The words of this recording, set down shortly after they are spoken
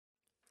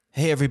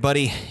Hey,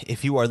 everybody.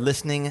 If you are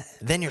listening,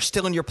 then you're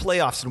still in your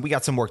playoffs, and we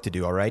got some work to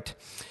do, all right?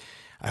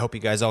 I hope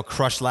you guys all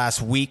crushed last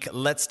week.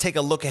 Let's take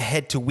a look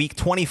ahead to week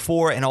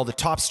 24 and all the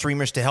top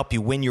streamers to help you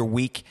win your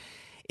week.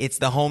 It's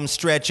the home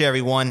stretch,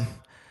 everyone.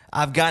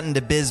 I've gotten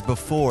to biz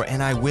before,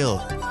 and I will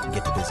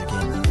get to biz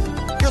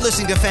again. You're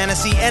listening to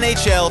Fantasy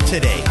NHL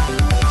Today.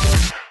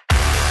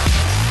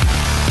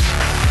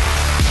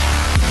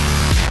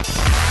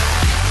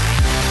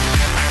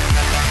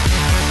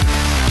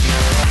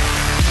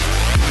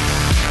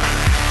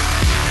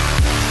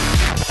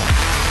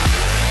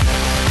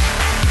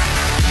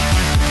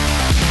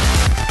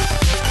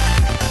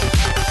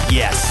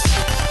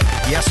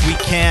 Yes, we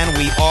can,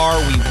 we are,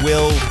 we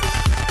will.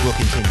 We'll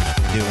continue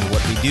doing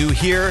what we do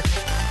here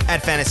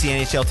at Fantasy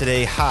NHL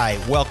Today. Hi,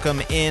 welcome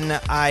in.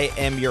 I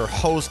am your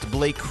host,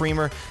 Blake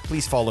Creamer.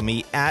 Please follow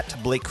me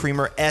at Blake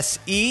Creamer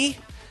SE.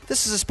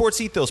 This is a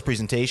Sports Ethos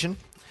presentation.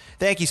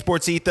 Thank you,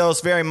 Sports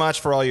Ethos, very much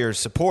for all your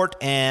support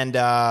and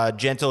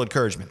gentle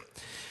encouragement.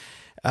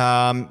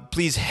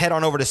 Please head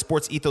on over to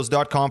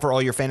sportsethos.com for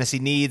all your fantasy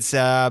needs.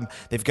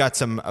 They've got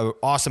some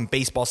awesome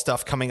baseball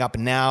stuff coming up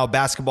now.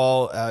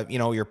 Basketball,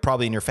 you're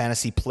probably in your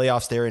fantasy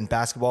playoffs there in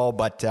basketball,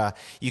 but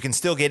you can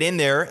still get in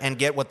there and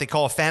get what they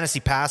call a fantasy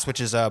pass,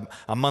 which is a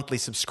monthly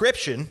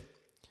subscription,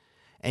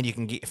 and you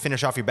can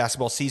finish off your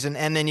basketball season,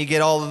 and then you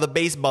get all of the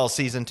baseball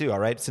season too, all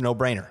right? It's a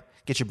no-brainer.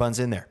 Get your buns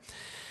in there.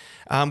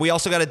 We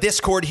also got a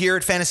Discord here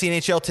at Fantasy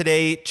NHL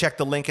Today. Check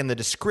the link in the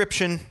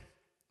description.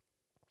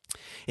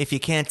 If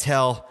you can't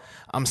tell,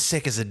 I'm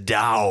sick as a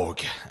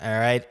dog, all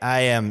right?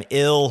 I am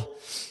ill.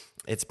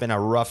 It's been a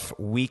rough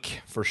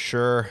week for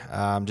sure.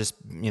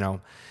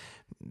 The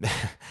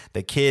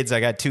kids, I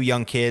got two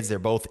young kids. They're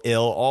both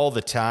ill all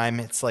the time.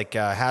 It's like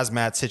a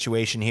hazmat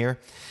situation here.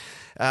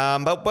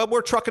 But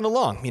we're trucking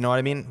along, you know what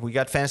I mean? We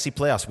got fantasy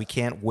playoffs. We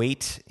can't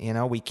wait,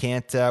 we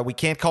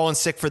can't call in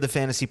sick for the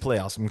fantasy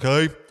playoffs,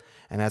 okay?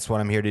 And that's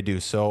what I'm here to do.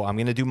 So I'm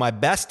going to do my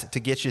best to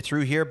get you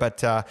through here,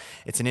 but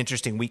it's an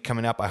interesting week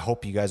coming up. I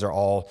hope you guys are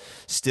all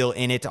still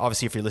in it.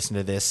 Obviously, if you're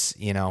listening to this,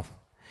 you're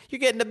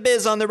getting a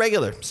biz on the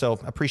regular. So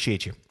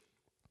appreciate you.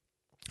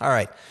 All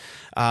right.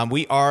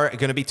 We are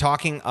going to be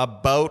talking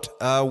about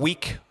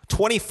week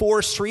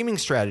 24 streaming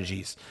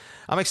strategies.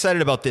 I'm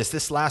excited about this.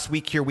 This last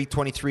week here, week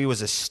 23,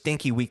 was a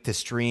stinky week to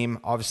stream.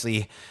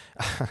 Obviously,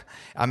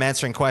 I'm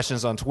answering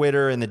questions on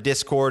Twitter and the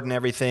Discord and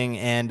everything.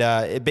 And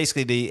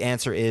basically, the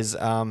answer is,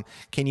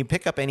 can you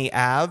pick up any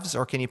Avs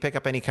or can you pick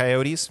up any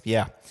Coyotes?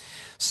 Yeah.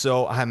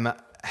 So I'm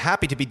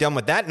happy to be done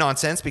with that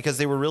nonsense because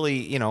they were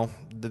really,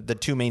 the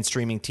two main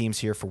streaming teams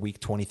here for week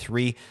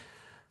 23.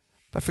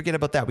 But forget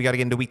about that. We got to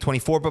get into week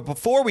 24. But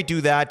before we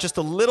do that, just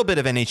a little bit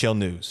of NHL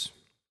news.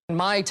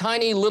 My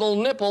tiny little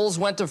nipples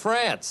went to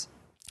France.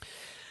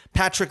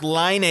 Patrik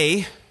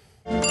Laine.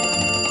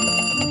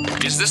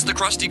 Is this the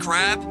Krusty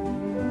Krab?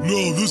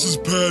 No, this is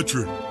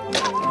Patrick.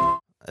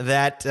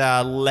 That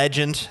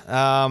legend.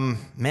 Man,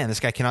 this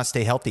guy cannot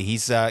stay healthy.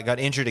 He's got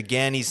injured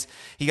again.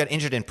 He got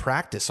injured in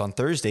practice on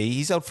Thursday.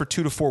 He's out for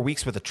 2 to 4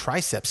 weeks with a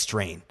tricep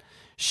strain.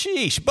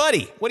 Sheesh,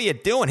 buddy. What are you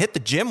doing? Hit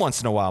the gym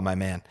once in a while, my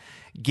man.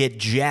 Get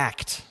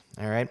jacked.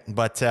 All right.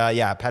 But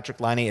Patrik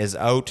Laine is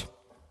out.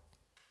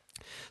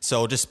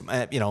 So just,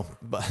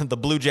 the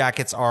Blue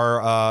Jackets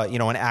are,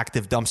 an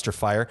active dumpster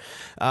fire.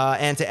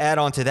 And to add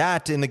on to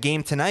that, in the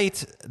game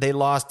tonight, they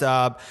lost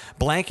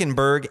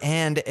Blankenberg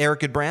and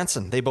Eric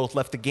Goodbranson. They both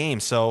left the game.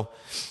 So,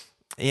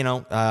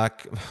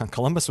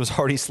 Columbus was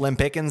already slim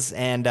pickings.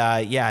 And,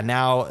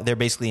 now they're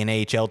basically an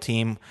AHL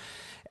team.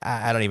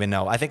 I don't even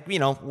know. I think,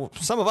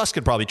 some of us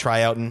could probably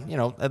try out and,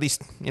 at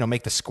least,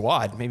 make the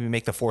squad. Maybe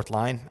make the fourth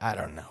line. I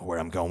don't know where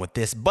I'm going with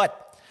this.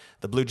 But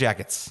the Blue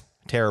Jackets,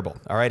 terrible.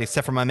 All right,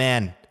 except for my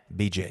man,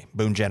 BJ,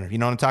 Boone Jenner. You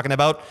know what I'm talking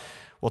about?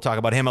 We'll talk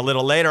about him a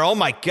little later. Oh,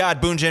 my God.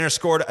 Boone Jenner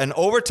scored an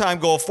overtime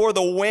goal for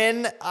the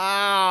win.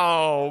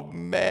 Oh,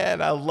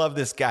 man. I love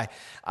this guy.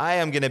 I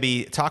am going to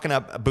be talking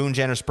up Boone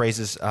Jenner's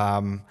praises,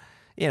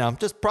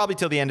 just probably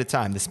till the end of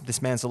time.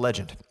 This man's a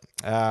legend.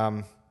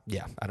 I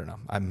don't know.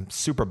 I'm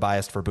super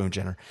biased for Boone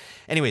Jenner.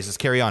 Anyways, let's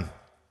carry on.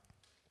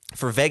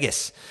 For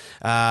Vegas,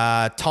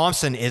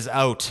 Thompson is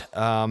out.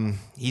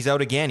 He's out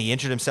again. He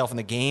injured himself in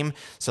the game,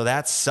 so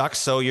that sucks.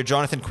 So your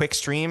Jonathan Quick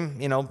stream,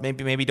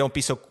 maybe don't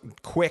be so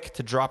quick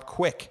to drop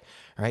Quick,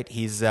 right?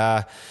 He's,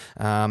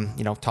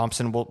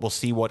 Thompson. We'll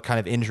see what kind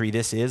of injury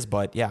this is,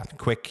 but yeah,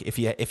 Quick. If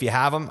you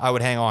have him, I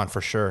would hang on for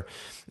sure.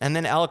 And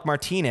then Alec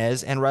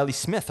Martinez and Riley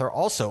Smith are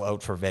also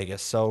out for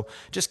Vegas, so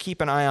just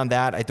keep an eye on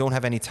that. I don't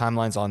have any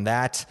timelines on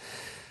that.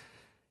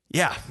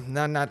 Yeah,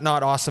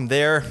 not awesome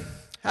there.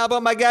 How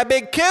about my guy,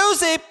 Big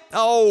Cousy?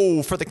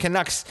 Oh, for the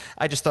Canucks.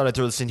 I just thought I'd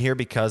throw this in here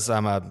because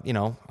I'm a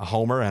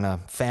homer and a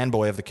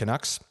fanboy of the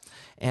Canucks.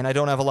 And I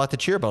don't have a lot to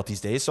cheer about these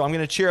days, so I'm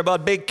going to cheer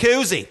about Big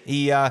Cousy.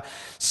 He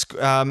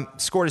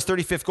scored his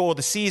 35th goal of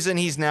the season.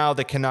 He's now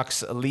the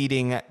Canucks'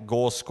 leading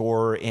goal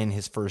scorer in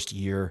his first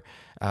year,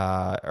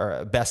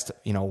 or best,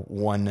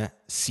 one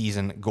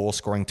season goal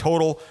scoring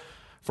total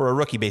for a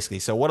rookie, basically.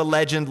 So what a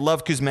legend.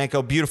 Love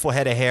Kuzmenko. Beautiful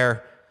head of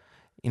hair.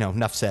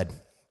 Enough said.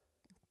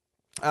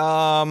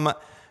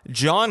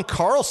 John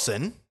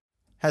Carlson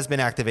has been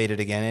activated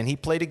again, and he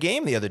played a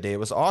game the other day. It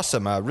was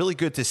awesome. Really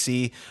good to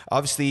see.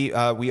 Obviously,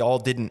 we all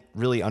didn't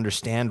really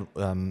understand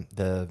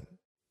the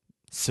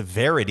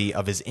severity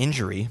of his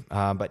injury.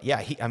 But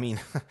yeah, he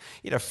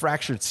had a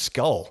fractured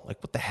skull.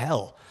 Like, what the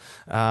hell?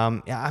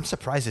 Yeah, I'm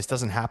surprised this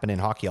doesn't happen in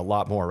hockey a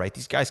lot more, right?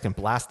 These guys can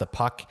blast the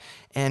puck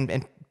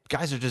and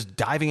guys are just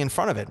diving in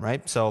front of it,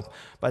 right? So,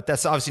 but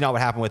that's obviously not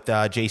what happened with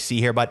JC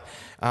here, but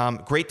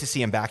great to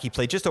see him back. He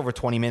played just over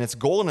 20 minutes,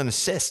 goal and an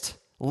assist.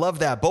 Love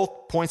that.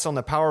 Both points on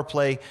the power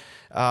play.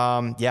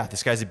 Yeah,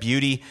 this guy's a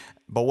beauty.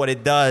 But what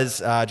it does,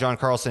 John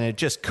Carlson, it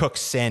just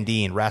cooks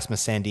Sandin,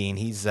 Rasmus Sandin.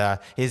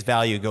 His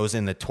value goes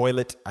in the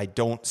toilet. I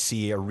don't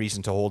see a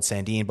reason to hold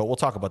Sandin, but we'll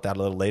talk about that a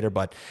little later.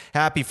 But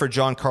happy for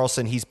John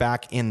Carlson. He's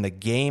back in the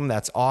game.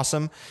 That's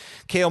awesome.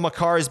 Cale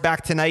Makar is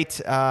back tonight.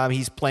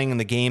 He's playing in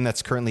the game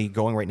that's currently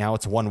going right now.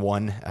 It's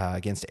 1-1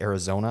 against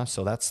Arizona,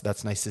 so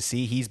that's nice to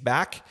see. He's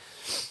back.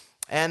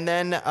 And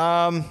then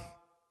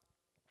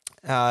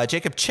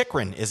Jacob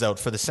Chychrun is out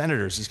for the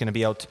Senators. He's going to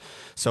be out,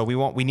 so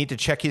we need to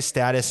check his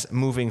status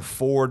moving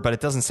forward, but it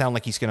doesn't sound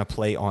like he's going to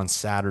play on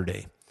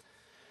Saturday.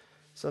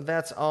 So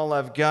that's all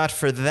I've got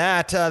for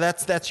that.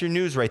 That's your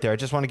news right there. I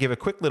just want to give a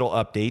quick little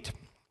update.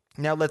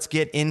 Now let's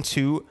get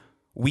into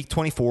Week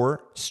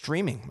 24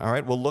 streaming. All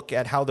right, we'll look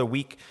at how the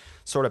week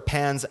sort of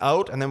pans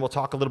out, and then we'll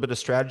talk a little bit of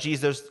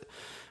strategies.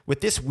 With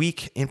this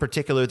week in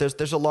particular,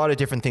 there's a lot of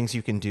different things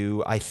you can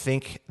do. I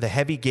think the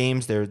heavy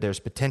games, there's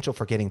potential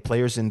for getting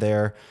players in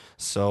there.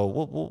 So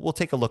we'll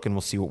take a look and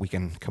we'll see what we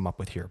can come up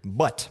with here.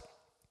 But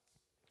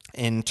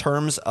in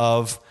terms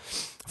of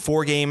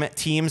 4-game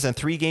teams and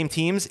 3-game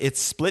teams, it's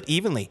split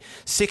evenly.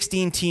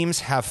 16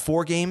 teams have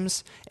 4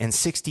 games and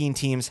 16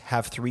 teams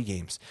have 3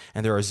 games.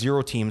 And there are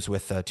 0 teams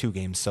with 2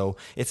 games. So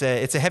it's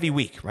a heavy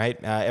week,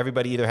 right?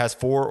 Everybody either has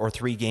 4 or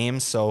 3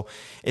 games. So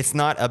it's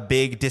not a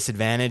big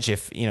disadvantage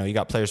if you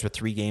got players with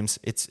 3 games.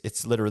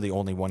 It's literally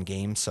only 1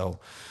 game. So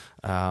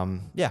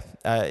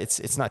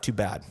it's not too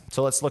bad.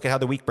 So let's look at how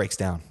the week breaks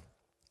down.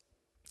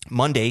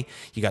 Monday,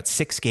 you got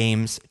 6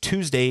 games.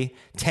 Tuesday,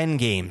 10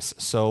 games.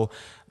 So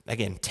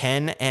again,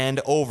 10 and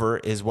over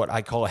is what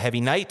I call a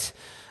heavy night.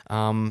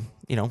 10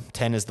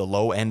 is the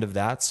low end of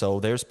that.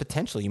 So there's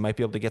potential. You might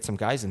be able to get some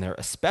guys in there,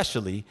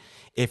 especially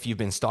if you've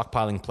been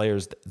stockpiling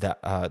players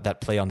that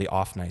play on the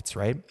off nights,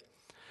 right?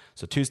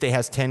 So Tuesday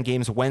has 10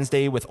 games.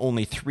 Wednesday with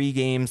only 3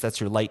 games.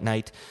 That's your light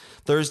night.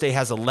 Thursday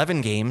has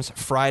 11 games.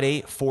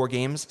 Friday, 4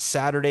 games.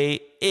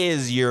 Saturday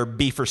is your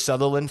Beefer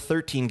Sutherland,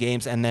 13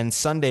 games. And then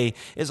Sunday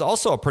is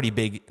also a pretty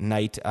big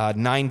night.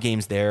 9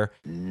 games there.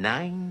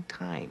 9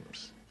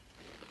 times.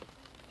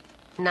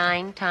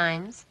 9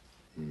 times?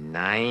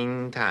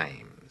 9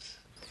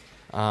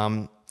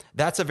 times.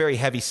 That's a very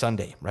heavy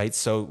Sunday, right?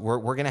 So we're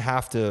going to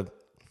have to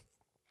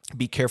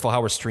be careful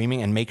how we're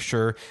streaming and make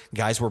sure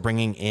guys we're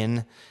bringing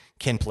in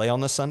can play on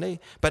the Sunday.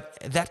 But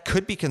that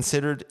could be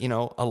considered,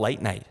 a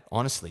light night,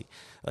 honestly.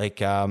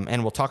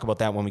 And we'll talk about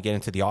that when we get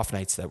into the off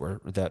nights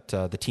that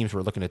the teams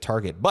were looking to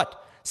target.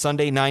 But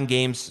Sunday, 9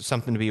 games,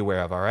 something to be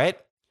aware of, all right?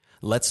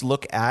 Let's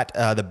look at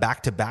the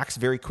back-to-backs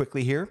very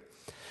quickly here.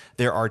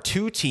 There are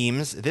 2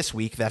 teams this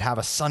week that have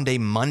a Sunday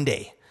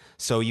Monday.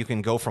 So you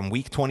can go from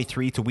week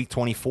 23 to week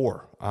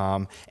 24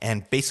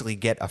 and basically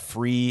get a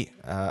free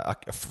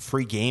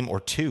game or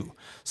 2.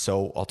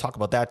 So I'll talk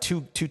about that.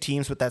 Two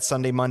teams with that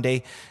Sunday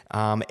Monday,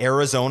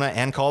 Arizona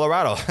and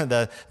Colorado,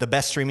 the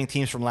best streaming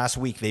teams from last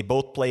week. They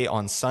both play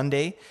on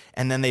Sunday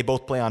and then they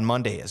both play on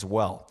Monday as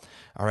well.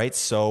 All right.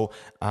 So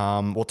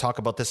we'll talk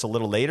about this a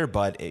little later,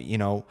 but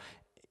you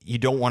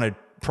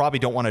probably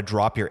don't want to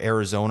drop your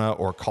Arizona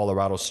or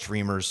Colorado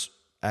streamers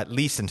at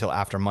least until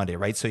after Monday,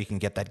 right? So you can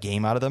get that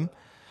game out of them.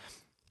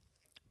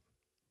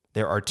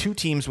 There are 2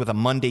 teams with a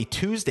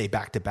Monday-Tuesday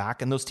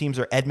back-to-back, and those teams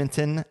are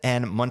Edmonton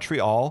and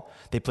Montreal.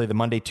 They play the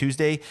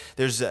Monday-Tuesday.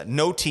 There's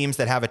no teams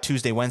that have a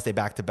Tuesday-Wednesday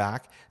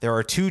back-to-back. There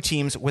are 2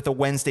 teams with a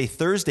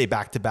Wednesday-Thursday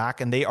back-to-back,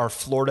 and they are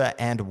Florida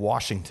and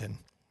Washington.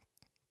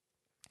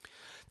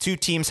 2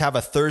 teams have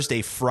a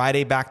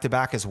Thursday-Friday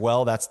back-to-back as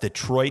well. That's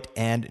Detroit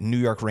and New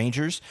York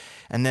Rangers.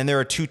 And then there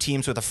are 2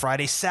 teams with a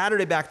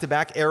Friday-Saturday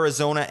back-to-back,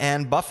 Arizona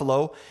and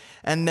Buffalo.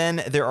 And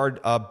then there are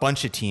a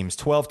bunch of teams,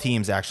 12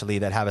 teams actually,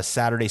 that have a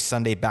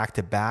Saturday-Sunday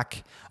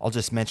back-to-back. I'll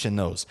just mention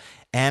those.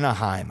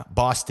 Anaheim,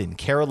 Boston,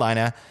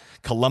 Carolina,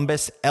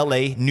 Columbus,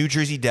 LA, New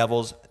Jersey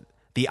Devils,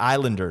 the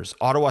Islanders,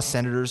 Ottawa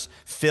Senators,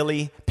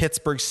 Philly,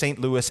 Pittsburgh, St.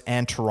 Louis,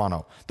 and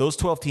Toronto. Those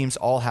 12 teams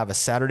all have a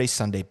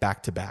Saturday-Sunday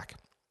back-to-back.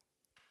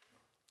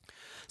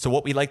 So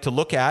what we like to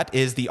look at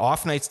is the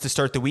off nights to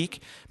start the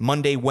week,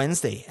 Monday,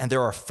 Wednesday. And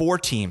there are 4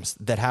 teams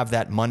that have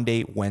that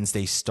Monday,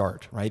 Wednesday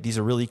start, right? These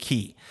are really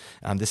key.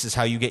 This is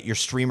how you get your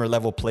streamer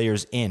level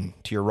players in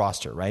to your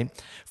roster, right?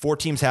 4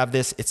 teams have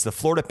this. It's the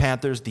Florida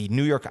Panthers, the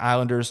New York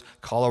Islanders,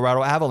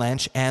 Colorado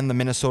Avalanche, and the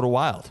Minnesota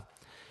Wild.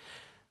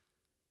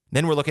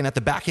 Then we're looking at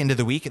the back end of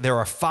the week. There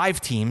are 5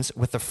 teams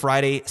with the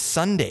Friday,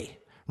 Sunday,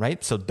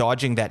 right? So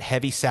dodging that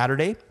heavy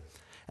Saturday.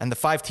 And the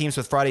 5 teams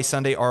with Friday,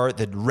 Sunday are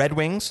the Red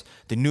Wings,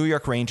 the New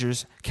York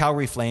Rangers,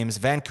 Calgary Flames,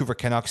 Vancouver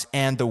Canucks,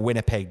 and the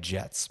Winnipeg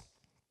Jets.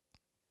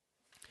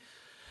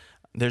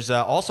 There's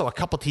also a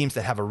couple teams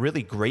that have a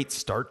really great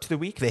start to the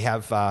week. They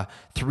have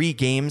 3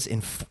 games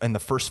in the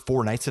first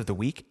 4 nights of the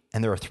week,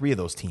 and there are 3 of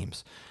those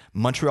teams: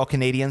 Montreal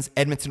Canadiens,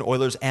 Edmonton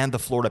Oilers, and the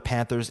Florida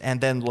Panthers. And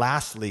then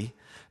lastly,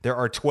 there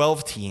are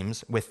 12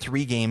 teams with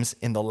 3 games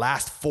in the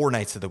last 4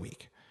 nights of the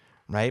week,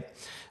 right?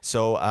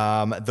 So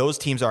those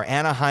teams are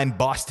Anaheim,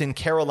 Boston,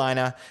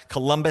 Carolina,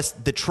 Columbus,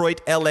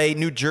 Detroit, LA,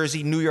 New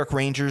Jersey, New York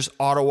Rangers,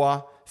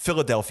 Ottawa,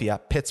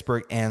 Philadelphia,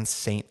 Pittsburgh, and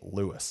St.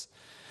 Louis.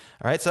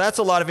 All right, so that's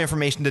a lot of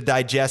information to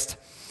digest.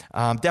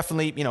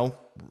 Definitely,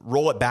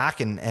 roll it back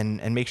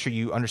and make sure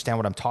you understand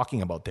what I'm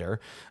talking about there.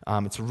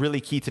 It's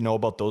really key to know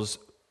about those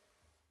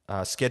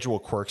schedule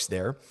quirks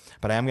there,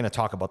 but I am going to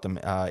talk about them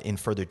in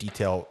further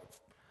detail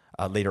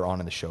later on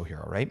in the show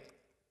here, all right?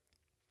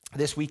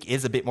 This week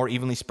is a bit more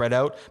evenly spread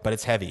out, but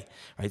it's heavy,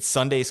 right?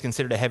 Sunday is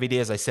considered a heavy day,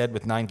 as I said,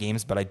 with 9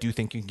 games, but I do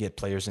think you can get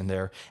players in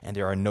there, and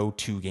there are no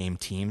 2-game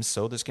teams,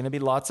 so there's going to be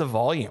lots of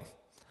volume.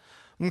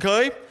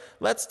 Okay,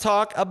 let's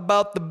talk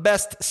about the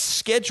best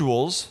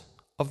schedules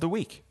of the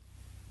week.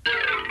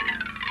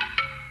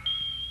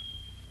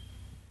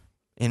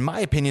 In my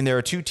opinion, there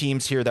are 2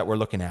 teams here that we're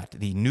looking at,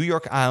 the New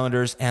York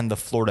Islanders and the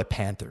Florida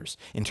Panthers,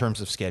 in terms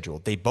of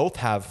schedule. They both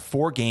have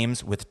 4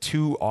 games with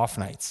 2 off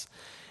nights.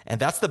 And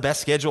that's the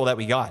best schedule that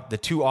we got, the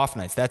 2 off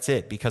nights. That's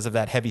it, because of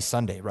that heavy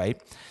Sunday, right?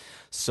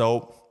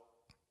 So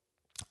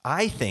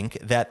I think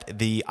that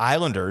the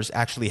Islanders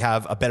actually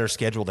have a better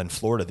schedule than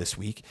Florida this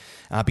week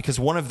because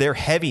one of their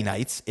heavy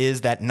nights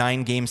is that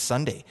 9-game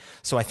Sunday.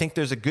 So I think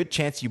there's a good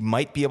chance you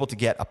might be able to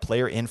get a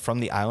player in from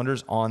the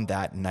Islanders on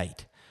that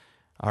night.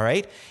 All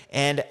right?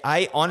 And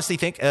I honestly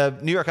think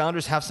New York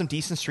Islanders have some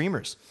decent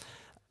streamers.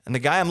 And the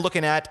guy I'm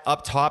looking at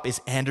up top is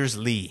Anders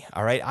Lee.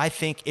 All right? I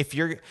think if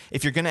you're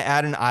going to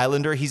add an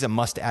Islander, he's a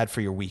must-add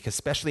for your week,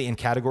 especially in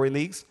category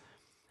leagues.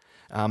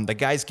 The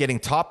guy's getting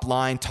top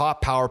line,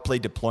 top power play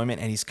deployment,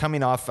 and he's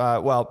coming off,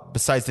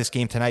 besides this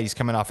game tonight, he's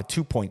coming off a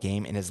 2-point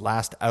game in his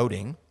last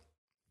outing.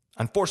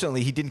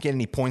 Unfortunately, he didn't get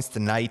any points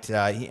tonight,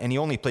 and he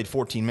only played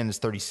 14 minutes,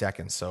 30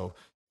 seconds. So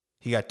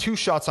he got 2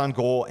 shots on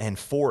goal and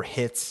 4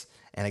 hits,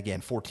 and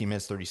again, 14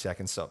 minutes, 30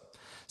 seconds.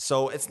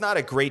 So it's not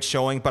a great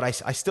showing, but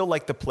I still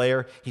like the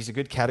player. He's a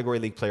good category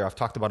league player. I've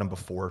talked about him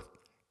before.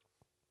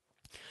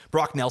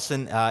 Brock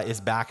Nelson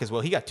is back as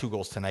well. He got 2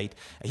 goals tonight.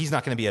 He's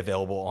not going to be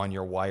available on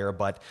your wire,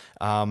 but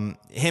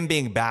him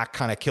being back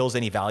kind of kills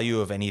any value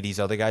of any of these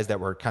other guys that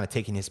were kind of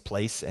taking his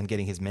place and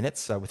getting his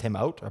minutes with him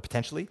out, or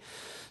potentially.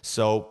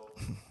 So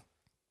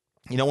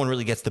no one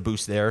really gets the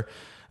boost there.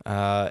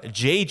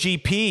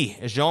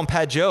 JGP, Jean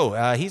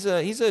Pageau.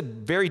 He's a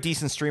very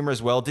decent streamer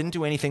as well. Didn't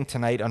do anything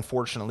tonight,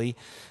 unfortunately,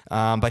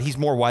 but he's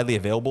more widely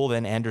available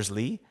than Anders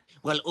Lee.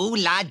 Well,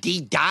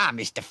 ooh-la-dee-da,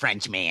 Mr.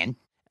 Frenchman.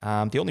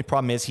 The only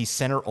problem is he's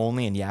center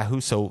only in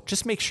Yahoo, so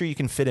just make sure you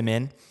can fit him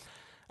in.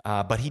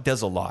 But he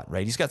does a lot,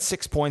 right? He's got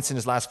 6 points in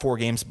his last 4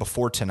 games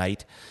before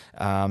tonight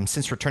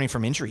since returning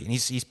from injury. And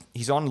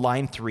he's on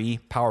line 3,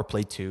 power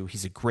play 2.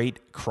 He's a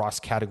great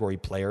cross-category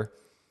player.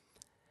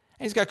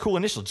 And he's got cool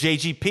initials,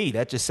 JGP.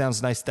 That just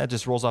sounds nice. That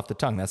just rolls off the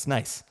tongue. That's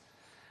nice.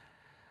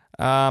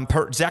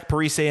 Zach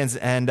Parise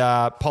and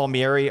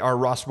Palmieri are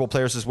rosterable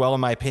players as well,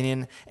 in my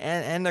opinion.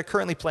 And they're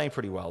currently playing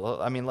pretty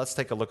well. I mean, let's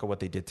take a look at what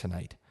they did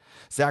tonight.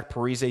 Zach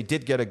Parise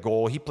did get a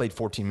goal. He played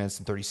 14 minutes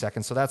and 30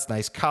 seconds, so that's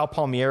nice. Kyle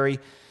Palmieri,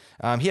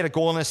 he had a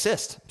goal and an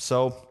assist.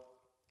 So,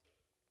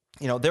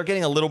 they're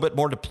getting a little bit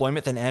more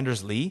deployment than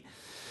Anders Lee.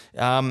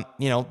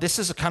 This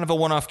is a kind of a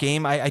one-off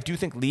game. I do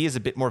think Lee is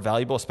a bit more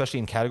valuable, especially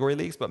in category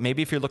leagues, but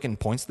maybe if you're looking in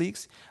points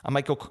leagues, I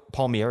might go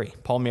Palmieri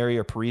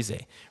or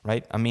Parise,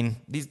 right? I mean,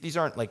 these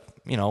aren't like,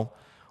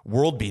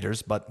 world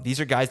beaters, but these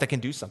are guys that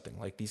can do something.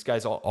 Like these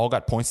guys all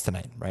got points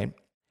tonight, right?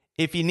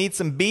 If you need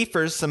some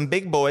beefers, some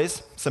big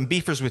boys, some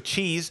beefers with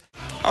cheese,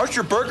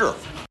 Archer Burger.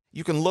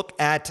 you can look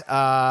at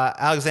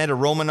Alexander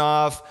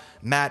Romanov,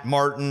 Matt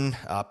Martin,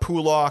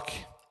 Pulak,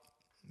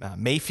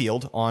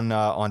 Mayfield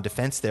on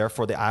defense there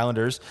for the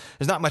Islanders.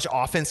 There's not much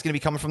offense going to be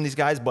coming from these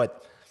guys,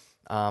 but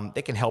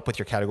they can help with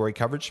your category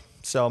coverage.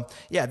 So,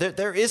 yeah,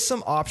 there is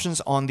some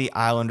options on the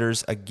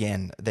Islanders.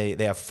 Again, they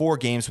have 4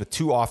 games with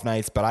 2 off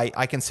nights, but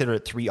I consider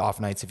it 3 off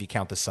nights if you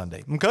count the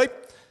Sunday. Okay?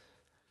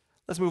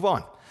 Let's move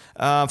on.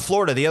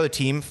 Florida, the other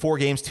team, 4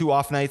 games, 2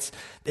 off nights.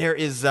 There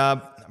is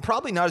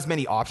probably not as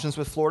many options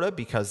with Florida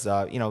because,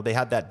 they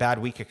had that bad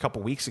week a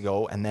couple weeks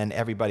ago, and then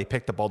everybody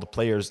picked up all the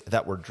players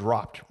that were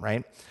dropped,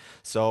 right?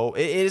 So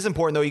it is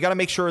important, though. You got to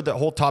make sure the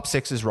whole top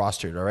 6 is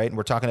rostered, all right? And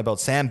we're talking about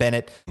Sam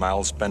Bennett,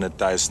 Miles Bennett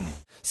Dyson,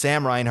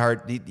 Sam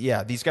Reinhart.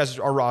 These guys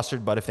are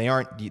rostered, but if they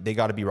aren't, they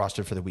got to be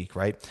rostered for the week,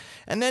 right?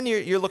 And then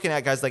you're looking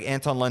at guys like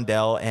Anton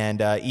Lundell and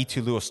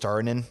Eetu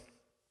Luostarinen.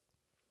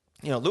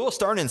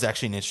 Luostarninen's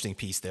actually an interesting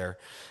piece there.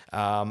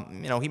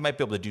 He might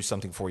be able to do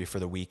something for you for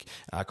the week.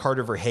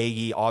 Carter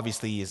Verhaeghe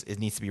obviously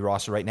needs to be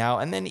rostered right now,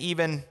 and then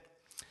even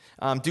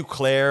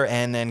Duclair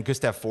and then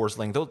Gustav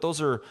Forsling.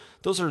 Those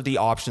are the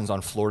options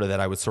on Florida that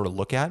I would sort of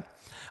look at.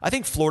 I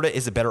think Florida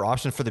is a better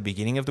option for the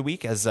beginning of the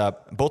week as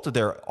both of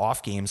their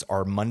off games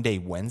are Monday,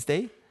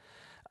 Wednesday.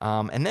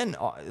 And then,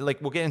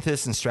 like, we'll get into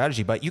this in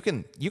strategy, but you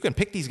can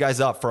pick these guys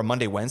up for a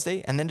Monday,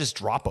 Wednesday, and then just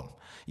drop them.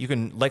 You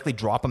can likely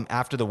drop them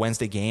after the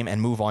Wednesday game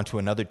and move on to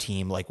another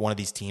team, like one of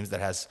these teams that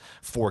has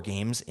 3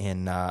 games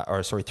in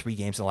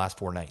the last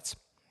 4 nights.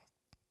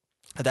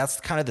 That's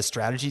kind of the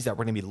strategies that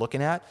we're going to be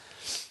looking at.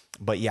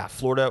 But yeah,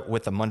 Florida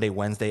with the Monday,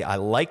 Wednesday, I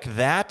like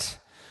that.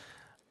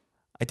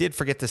 I did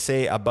forget to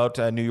say about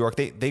New York.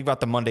 They've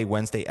got the Monday,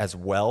 Wednesday as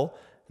well.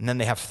 And then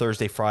they have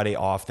Thursday, Friday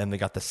off. Then they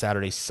got the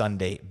Saturday,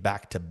 Sunday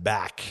back to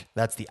back.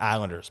 That's the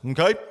Islanders.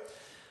 Okay.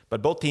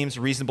 But both teams,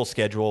 reasonable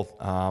schedule.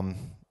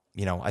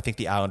 I think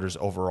the Islanders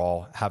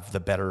overall have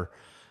the better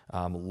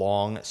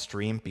long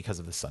stream because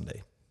of the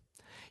Sunday.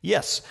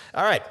 Yes.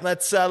 All right.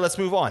 Let's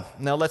move on.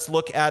 Now let's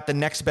look at the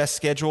next best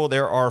schedule.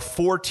 There are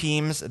 4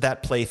 teams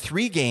that play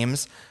 3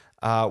 games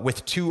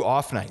with 2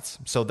 off nights.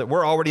 So that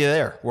we're already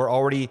there. We're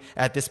already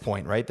at this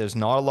point, right? There's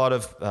not a lot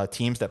of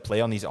teams that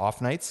play on these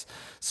off nights.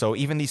 So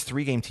even these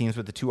 3-game teams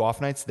with the 2 off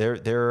nights, they're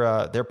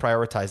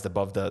prioritized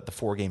above the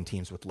 4-game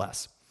teams with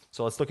less.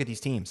 So let's look at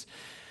these teams.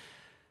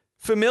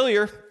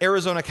 Familiar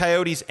Arizona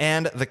Coyotes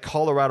and the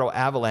Colorado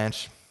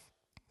Avalanche.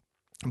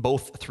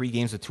 Both 3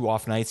 games with 2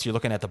 off nights. You're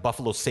looking at the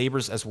Buffalo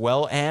Sabres as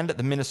well and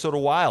the Minnesota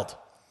Wild.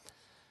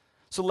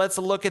 So let's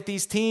look at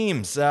these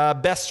teams.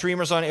 Best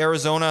streamers on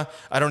Arizona.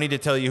 I don't need to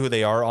tell you who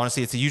they are.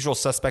 Honestly, it's the usual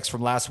suspects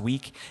from last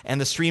week,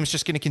 and the stream's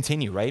just going to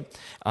continue, right?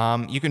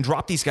 You can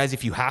drop these guys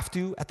if you have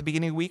to at the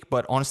beginning of the week,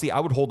 but honestly, I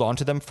would hold on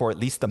to them for at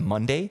least the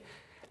Monday.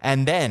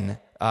 And then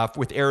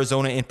with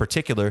Arizona in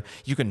particular,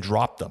 you can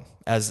drop them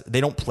as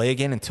they don't play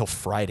again until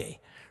Friday,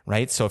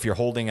 right? So if you're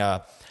holding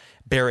a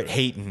Barrett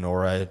Hayton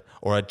or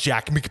a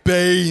Jack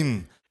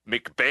McBain.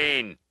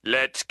 McBain,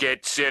 let's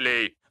get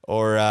silly.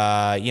 Or,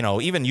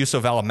 even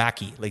Juuso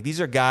Välimäki. Like, these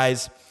are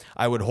guys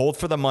I would hold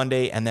for the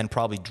Monday and then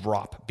probably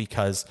drop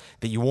because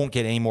that you won't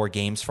get any more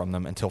games from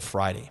them until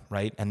Friday,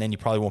 right? And then you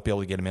probably won't be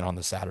able to get them in on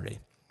the Saturday.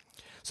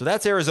 So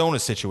that's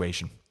Arizona's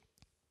situation.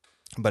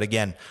 But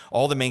again,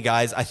 all the main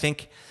guys, I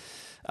think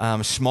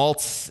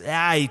Schmaltz,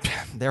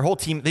 their whole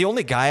team, the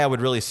only guy I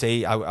would really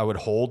say I would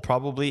hold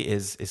probably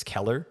is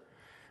Keller,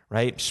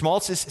 right?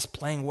 Schmaltz is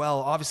playing well.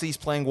 Obviously, he's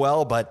playing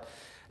well, but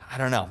I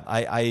don't know.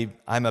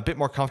 I'm a bit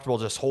more comfortable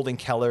just holding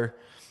Keller,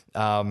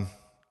 but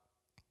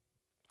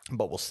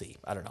we'll see.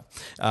 I don't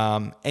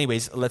know.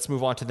 Anyways, let's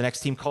move on to the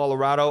next team,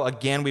 Colorado.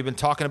 Again, we've been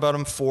talking about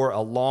them for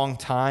a long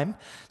time,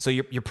 so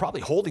you're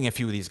probably holding a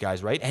few of these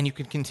guys, right? And you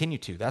can continue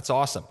to. That's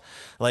awesome.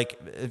 Like,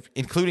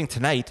 including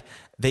tonight,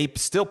 they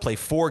still play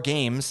 4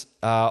 games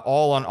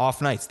all on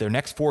off nights. Their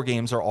next 4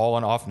 games are all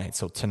on off nights.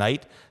 So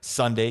tonight,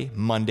 Sunday,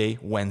 Monday,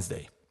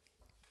 Wednesday.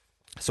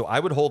 So I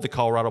would hold the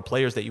Colorado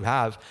players that you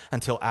have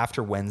until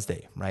after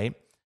Wednesday, right?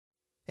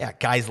 Yeah,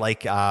 guys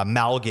like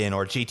Malgin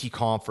or JT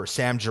Compher or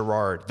Sam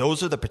Girard,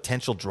 those are the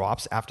potential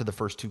drops after the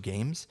first 2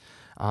 games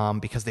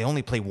because they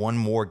only play 1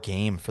 more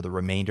game for the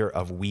remainder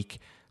of week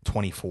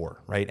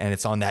 24, right? And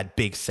it's on that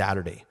big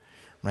Saturday,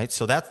 right?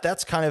 So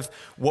that's kind of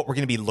what we're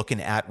going to be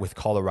looking at with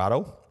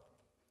Colorado.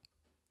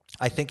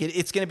 I think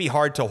it's going to be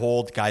hard to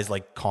hold guys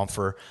like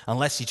Compher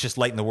unless he's just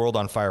lighting the world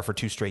on fire for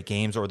 2 straight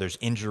games or there's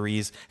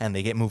injuries and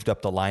they get moved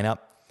up the lineup.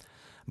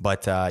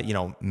 But,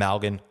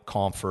 Malgin,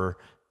 Compher,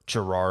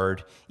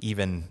 Girard,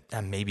 even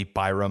maybe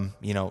Byram,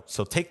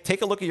 so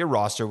take a look at your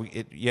roster.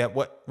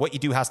 What you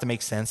do has to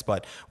make sense,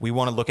 but we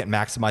want to look at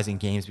maximizing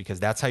games because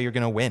that's how you're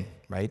going to win,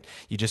 right?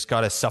 You just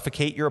got to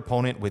suffocate your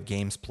opponent with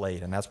games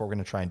played, and that's what we're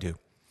going to try and do.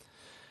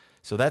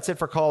 So that's it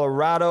for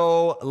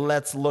Colorado.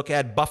 Let's look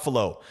at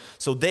Buffalo.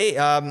 So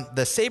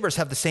the Sabres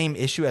have the same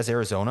issue as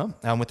Arizona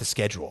with the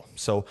schedule.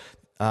 So,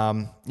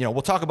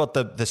 we'll talk about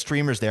the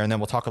streamers there, and then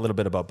we'll talk a little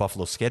bit about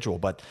Buffalo's schedule.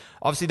 But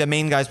obviously the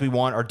main guys we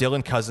want are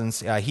Dylan Cousins.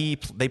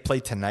 They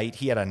played tonight.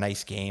 He had a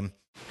nice game.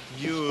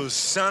 You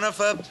son of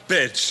a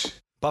bitch.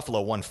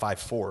 Buffalo won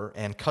 5-4,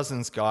 and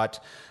Cousins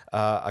got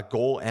a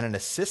goal and an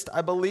assist,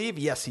 I believe.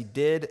 Yes, he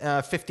did.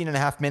 15 and a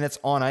half minutes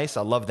on ice.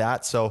 I love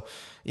that. So,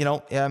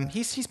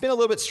 he's been a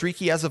little bit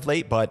streaky as of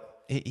late,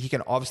 but he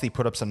can obviously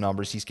put up some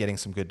numbers. He's getting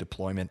some good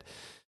deployment.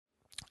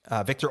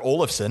 Victor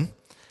Olofsson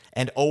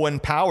and Owen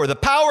Power, the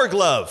Power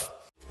Glove.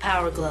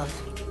 Power glove.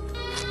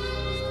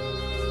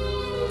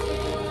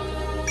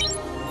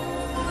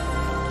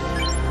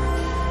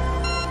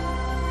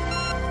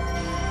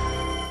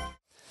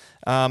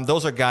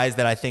 Those are guys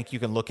that I think you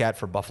can look at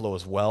for Buffalo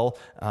as well.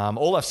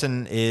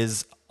 Olofsson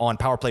is on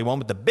power play 1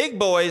 with the big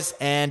boys,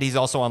 and he's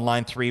also on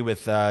line 3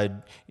 with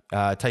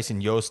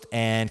Tyson Jost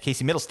and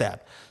Casey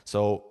Middlestad.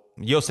 So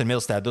Jost and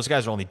Middlestad, those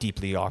guys are only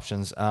deep league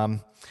options.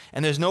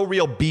 And there's no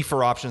real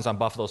beefer options on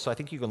Buffalo, so I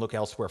think you can look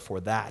elsewhere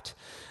for that.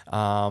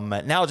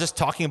 Now, just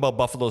talking about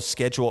Buffalo's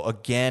schedule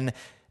again,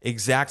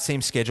 exact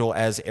same schedule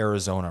as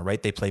Arizona,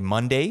 right? They play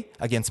Monday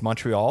against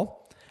Montreal.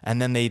 And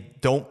then they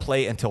don't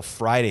play until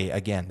Friday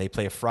again. They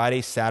play a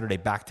Friday, Saturday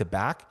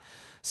back-to-back.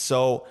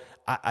 So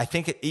I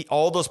think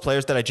all those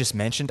players that I just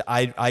mentioned,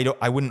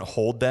 I wouldn't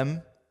hold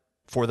them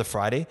for the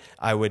Friday.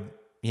 I would,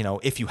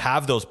 if you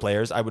have those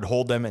players, I would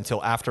hold them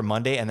until after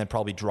Monday and then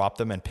probably drop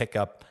them and pick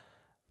up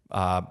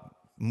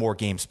more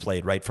games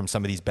played, right, from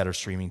some of these better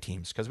streaming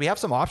teams because we have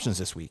some options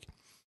this week.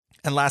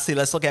 And lastly,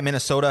 let's look at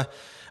Minnesota.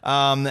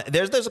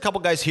 There's a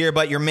couple guys here,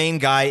 but your main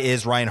guy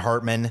is Ryan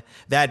Hartman.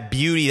 That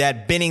beauty,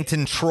 that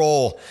Binnington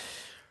troll.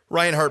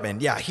 Ryan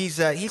Hartman, yeah,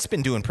 he's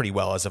been doing pretty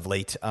well as of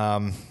late.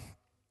 They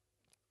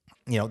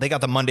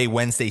got the Monday,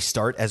 Wednesday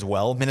start as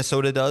well.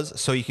 Minnesota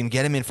does, so you can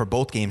get him in for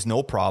both games,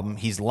 no problem.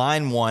 He's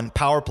line 1,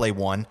 power play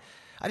 1.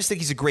 I just think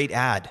he's a great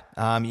ad,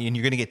 and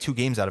you're going to get 2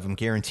 games out of him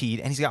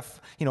guaranteed. And he's got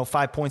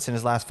 5 points in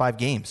his last 5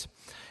 games,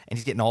 and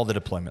he's getting all the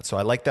deployment. So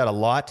I like that a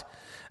lot.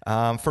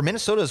 For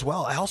Minnesota as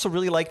well, I also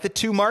really like the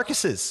 2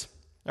 Marcuses.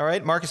 All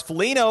right, Marcus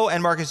Foligno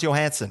and Marcus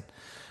Johansson.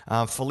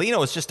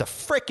 Foligno is just a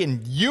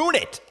freaking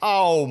unit.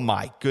 Oh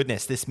my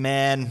goodness, this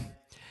man.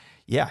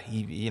 Yeah,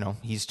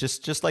 he's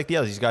just like the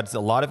others. He's got a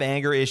lot of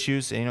anger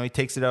issues, and he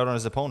takes it out on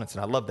his opponents,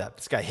 and I love that.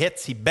 This guy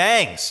hits, he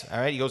bangs. All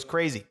right, he goes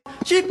crazy.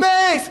 She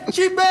bangs,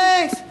 she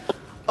bangs.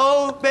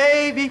 Oh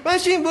baby, when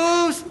she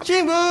moves,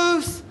 she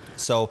moves.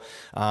 So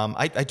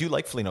I do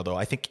like Foligno, though.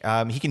 I think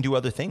he can do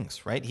other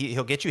things, right?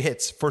 He'll get you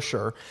hits for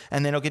sure,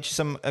 and then he'll get you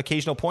some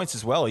occasional points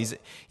as well. He's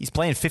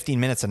playing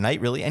 15 minutes a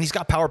night, really, and he's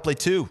got power play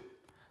too.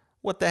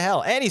 What the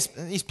hell? And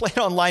he's playing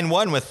on line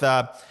 1 with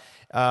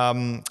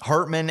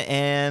Hartman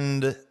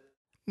and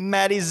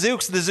Matty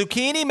Zukes, the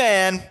Zucchini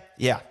Man.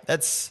 Yeah,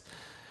 that's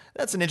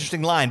an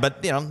interesting line,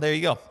 but there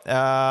you go.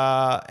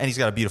 And he's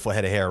got a beautiful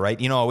head of hair, right?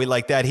 We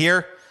like that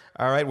here.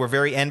 All right, we're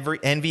very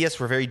envious.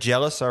 We're very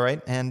jealous. All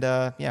right, and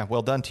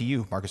well done to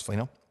you, Marcus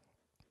Foligno.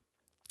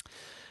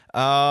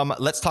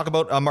 Let's talk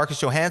about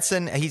Marcus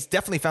Johansson. He's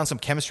definitely found some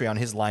chemistry on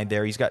his line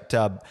there. He's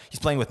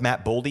playing with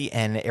Matt Boldy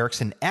and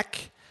Eriksson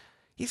Ek.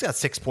 He's got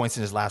 6 points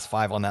in his last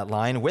 5 on that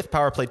line with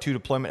power play 2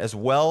 deployment as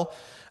well.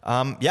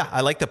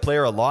 I like the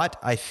player a lot.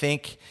 I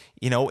think,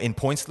 in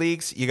points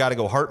leagues, you got to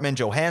go Hartman,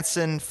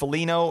 Johansson,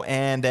 Foligno,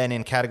 and then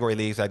in category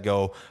leagues, I'd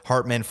go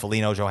Hartman,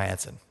 Foligno,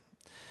 Johansson.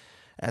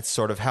 That's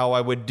sort of how I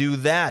would do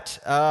that.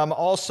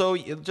 Also,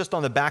 just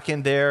on the back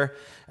end there,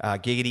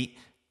 Giggity,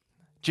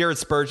 Jared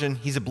Spurgeon,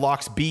 he's a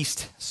blocks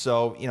beast.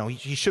 So,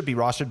 he should be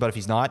rostered, but if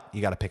he's not,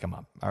 you got to pick him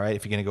up. All right,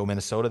 if you're going to go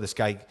Minnesota, this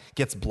guy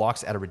gets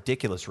blocks at a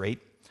ridiculous rate.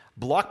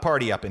 Block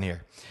party up in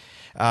here.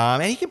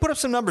 And he can put up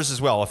some numbers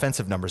as well,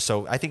 offensive numbers.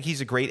 So I think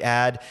he's a great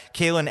ad.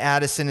 Kalen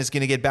Addison is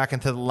going to get back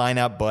into the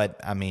lineup, but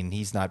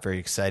he's not very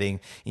exciting.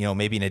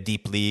 Maybe in a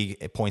deep league,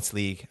 a points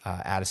league,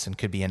 Addison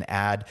could be an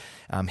ad.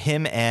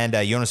 Him and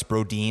Jonas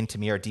Brodin, to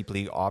me, are deep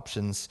league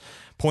options.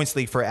 Points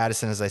league for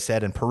Addison, as I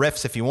said, and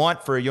Perifs, if you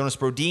want, for Jonas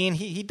Brodin,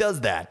 he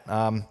does that.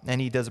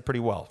 And he does it pretty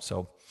well.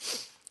 So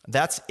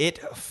that's it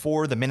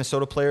for the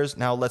Minnesota players.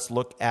 Now let's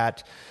look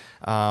at...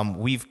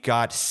 we've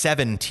got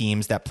 7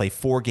 teams that play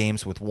 4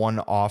 games with 1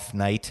 off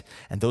night,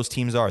 and those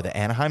teams are the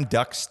Anaheim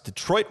Ducks,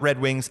 Detroit Red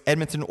Wings,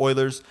 Edmonton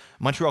Oilers,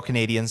 Montreal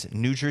Canadiens,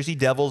 New Jersey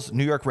Devils,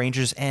 New York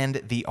Rangers,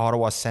 and the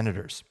Ottawa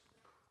Senators.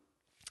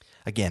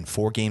 Again,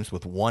 4 games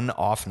with 1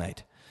 off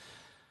night.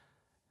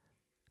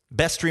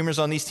 Best streamers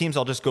on these teams,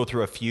 I'll just go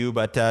through a few,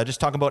 but just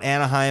talking about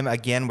Anaheim,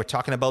 again, we're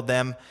talking about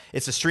them.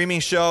 It's a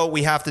streaming show.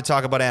 We have to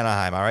talk about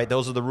Anaheim, all right?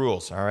 Those are the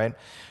rules, all right?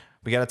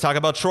 We got to talk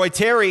about Troy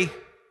Terry.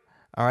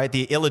 All right,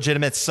 the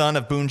illegitimate son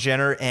of Boone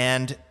Jenner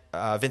and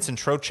Vincent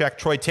Trocheck,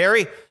 Troy Terry.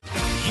 You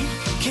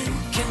can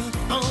count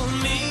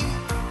on me.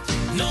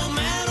 No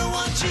matter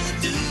what you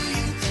do,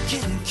 you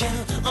can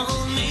count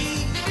on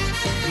me.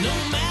 No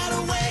matter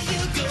where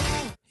you go.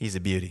 He's a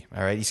beauty.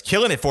 All right, he's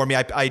killing it for me.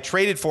 I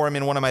traded for him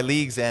in one of my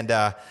leagues, and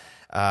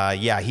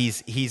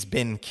he's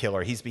been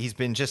killer. He's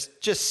been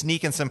just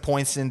sneaking some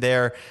points in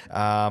there.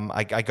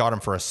 I got him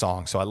for a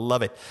song, so I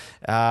love it.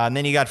 And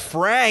then you got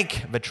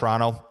Frank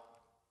Vetrano.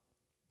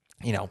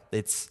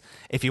 It's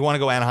if you want to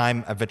go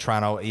Anaheim,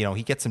 Vetrano,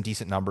 he gets some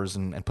decent numbers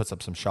and puts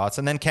up some shots.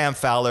 And then Cam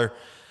Fowler,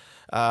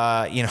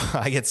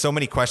 I get so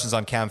many questions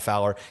on Cam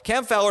Fowler.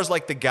 Cam Fowler's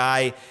like the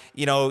guy,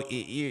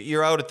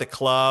 you're out at the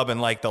club and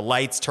like the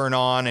lights turn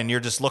on and you're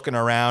just looking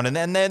around, and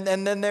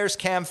then there's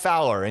Cam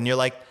Fowler, and you're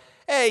like,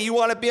 hey, you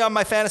want to be on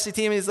my fantasy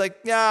team? And he's like,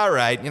 yeah, all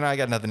right. I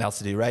got nothing else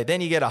to do, right?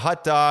 Then you get a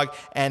hot dog,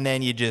 and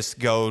then you just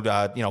go,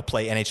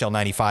 play NHL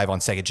 95 on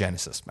Sega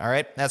Genesis. All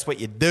right, that's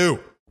what you do.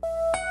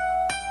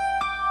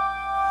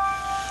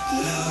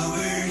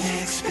 Lowered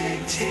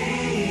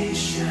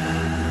expectations.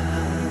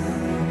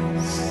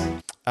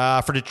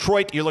 For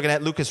Detroit, you're looking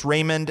at Lucas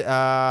Raymond,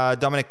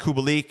 Dominic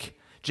Kubalik,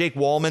 Jake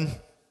Wallman.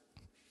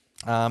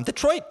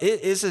 Detroit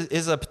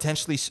is a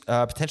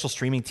potential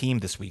streaming team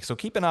this week, so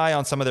keep an eye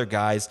on some of their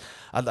guys.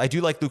 I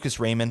do like Lucas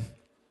Raymond.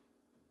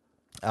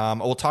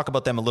 We'll talk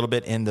about them a little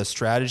bit in the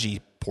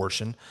strategy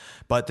portion,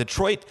 but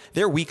Detroit,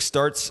 their week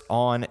starts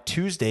on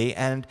Tuesday,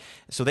 and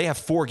so they have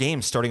 4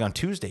 games starting on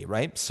Tuesday,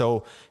 right?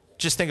 So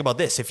just think about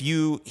this. If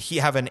you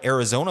have an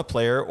Arizona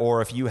player,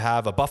 or if you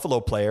have a Buffalo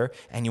player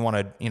and you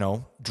want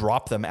to,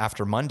 drop them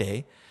after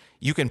Monday,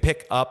 you can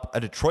pick up a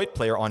Detroit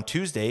player on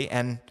Tuesday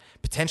and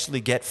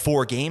potentially get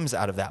 4 games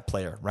out of that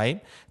player,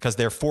 right? Because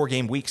their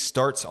 4-game week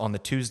starts on the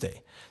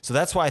Tuesday. So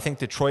that's why I think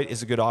Detroit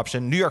is a good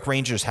option. New York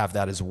Rangers have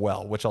that as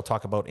well, which I'll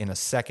talk about in a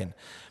second.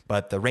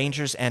 But the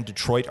Rangers and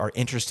Detroit are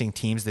interesting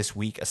teams this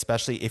week,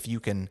 especially if you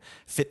can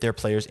fit their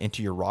players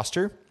into your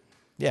roster.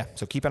 Yeah,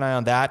 so keep an eye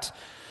on that.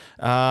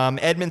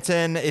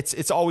 Edmonton,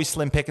 it's always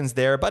slim pickings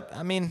there, but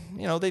I mean,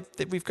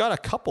 we've got a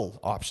couple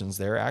options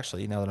there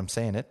actually. Now that I'm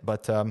saying it,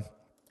 but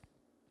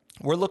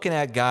we're looking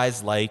at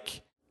guys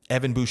like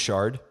Evan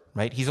Bouchard,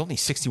 right? He's only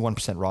 61%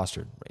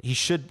 rostered.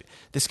 Right?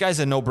 This guy's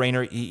a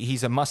no-brainer.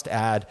 He's a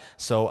must-add,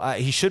 so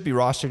he should be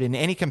rostered in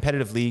any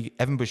competitive league.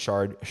 Evan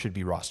Bouchard should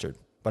be rostered.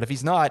 But if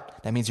he's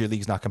not, that means your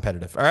league's not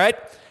competitive. All right,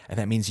 and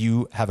that means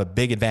you have a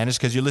big advantage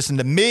because you're listening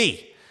to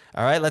me.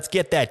 All right, let's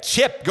get that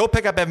chip. Go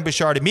pick up Evan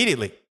Bouchard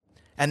immediately.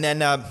 And then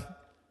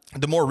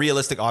the more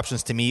realistic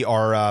options to me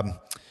are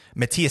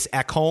Matthias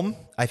Ekholm.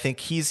 I think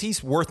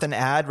he's worth an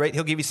ad, right?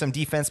 He'll give you some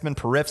defenseman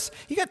per riffs.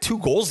 He got 2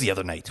 goals the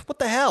other night. What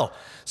the hell?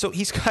 So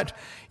he's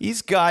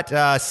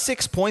got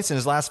 6 points in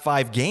his last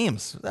 5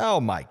 games. Oh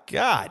my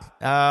God.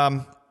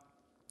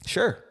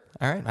 Sure.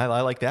 All right.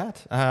 I like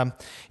that. And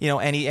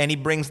he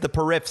brings the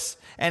per riffs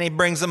and he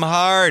brings them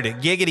hard.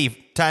 Giggity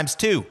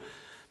 ×2.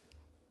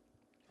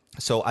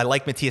 So I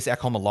like Matthias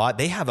Ekholm a lot.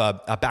 They have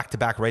a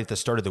back-to-back right at the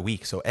start of the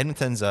week. So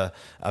Edmonton's a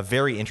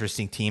very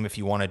interesting team if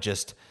you want to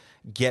just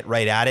get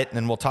right at it.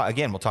 And we'll talk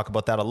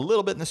about that a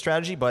little bit in the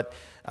strategy, but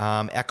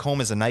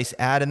Ekholm is a nice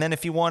ad. And then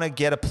if you want to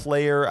get a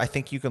player, I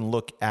think you can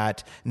look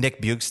at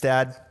Nick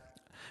Bjugstad.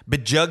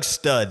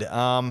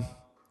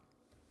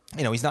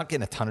 He's not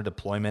getting a ton of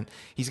deployment.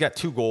 He's got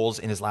 2 goals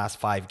in his last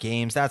 5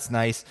 games. That's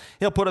nice.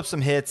 He'll put up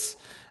some hits.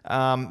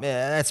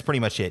 That's pretty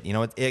much it.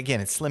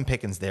 It's slim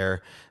pickings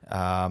there.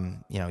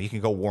 You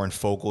can go Warren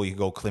Fogle, you can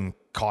go Klim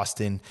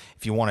Kostin.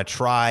 If you want to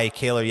try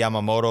Kailer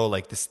Yamamoto,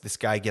 like this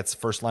guy gets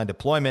first line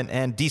deployment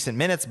and decent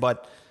minutes,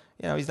 but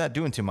he's not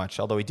doing too much.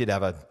 Although he did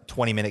have a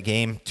 20-minute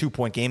game,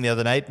 2-point game the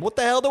other night. What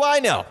the hell do I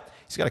know?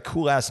 He's got a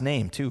cool ass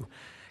name too,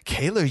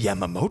 Kailer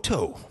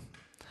Yamamoto.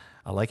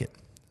 I like it.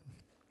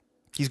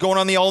 He's going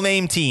on the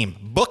all-name team.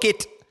 Book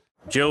it.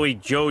 Joey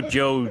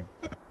Jojo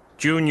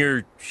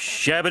Jr.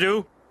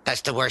 Shabadoo?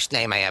 That's the worst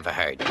name I ever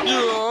heard.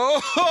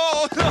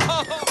 Oh,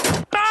 no!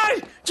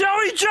 Hey!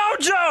 Joey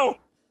Jojo!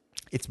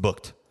 It's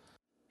booked.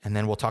 And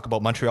then we'll talk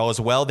about Montreal as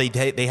well.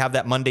 They have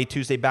that Monday,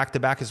 Tuesday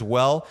back-to-back as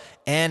well.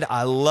 And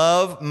I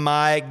love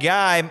my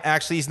guy.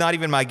 Actually, he's not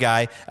even my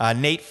guy.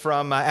 Nate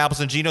from Apples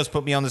and Ginos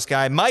put me on this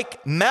guy.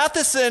 Mike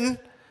Matheson.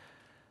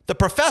 The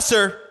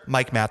professor,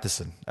 Mike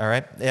Matheson. All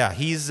right? Yeah,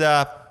 he's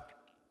a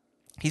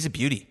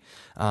beauty.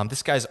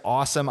 This guy's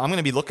awesome. I'm going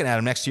to be looking at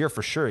him next year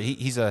for sure.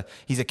 He's a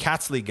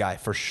Cats League guy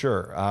for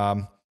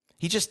sure.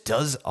 He just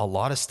does a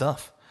lot of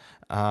stuff.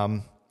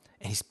 And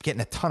he's getting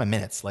a ton of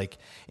minutes. Like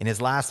in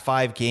his last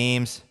 5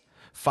 games,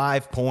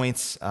 5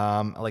 points.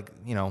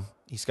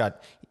 He's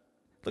got,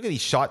 look at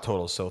these shot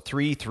totals. So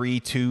 3, 3,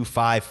 2,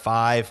 5,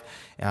 5.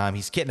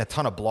 He's getting a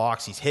ton of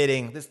blocks. He's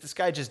hitting. This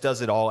guy just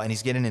does it all, and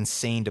he's getting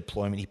insane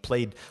deployment. He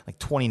played like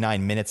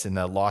 29 minutes in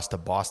the loss to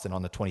Boston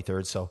on the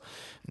 23rd. So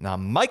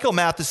Michael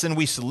Matheson,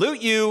 we salute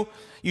you.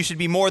 You should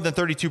be more than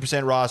 32%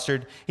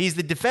 rostered. He's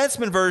the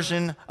defenseman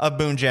version of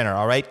Boone Jenner,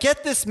 all right?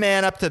 Get this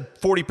man up to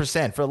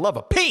 40% for the love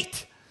of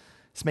Pete.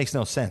 This makes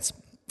no sense.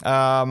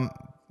 I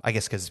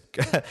guess because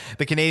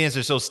the Canadians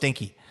are so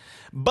stinky.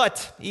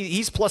 But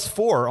he's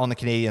 +4 on the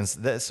Canadians,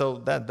 so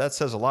that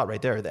says a lot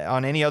right there.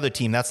 On any other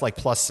team, that's like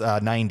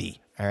 +90,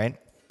 all right?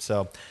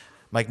 So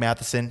Mike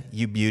Matheson,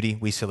 you beauty,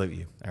 we salute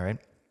you, all right?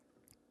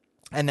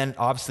 And then,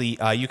 obviously,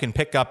 you can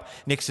pick up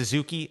Nick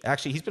Suzuki.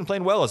 Actually, he's been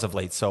playing well as of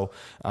late, so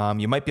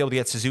you might be able to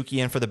get Suzuki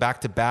in for the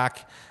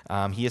back-to-back.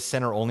 He is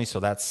center only, so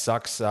that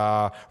sucks.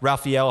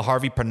 Raphael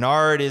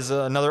Harvey-Pinard is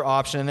another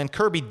option. And then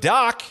Kirby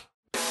Dach.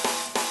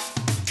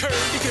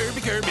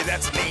 Kirby,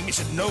 that's a name you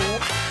should know.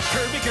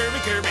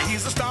 Kirby,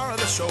 he's the star of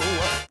the show.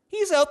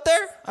 He's out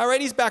there. All right,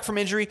 he's back from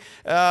injury.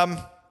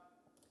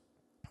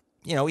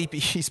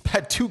 He's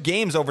had 2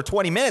 games over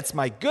 20 minutes.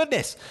 My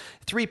goodness.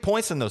 3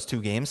 points in those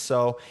 2 games.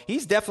 So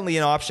he's definitely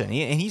an option.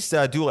 And he's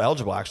dual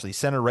eligible, actually,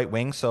 center, right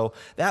wing. So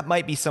that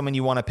might be someone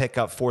you want to pick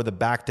up for the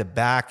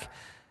back-to-back.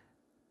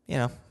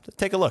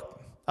 Take a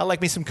look. I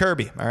like me some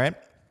Kirby, all right?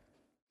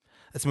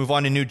 Let's move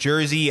on to New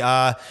Jersey.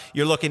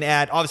 You're looking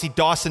at, obviously,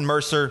 Dawson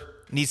Mercer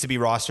needs to be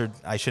rostered.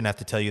 I shouldn't have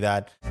to tell you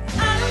that.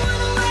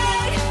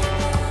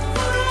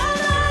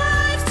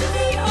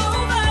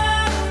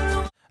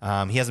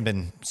 He hasn't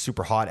been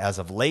super hot as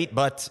of late,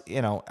 but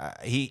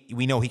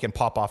we know he can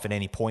pop off at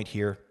any point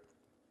here.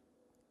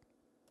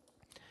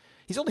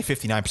 He's only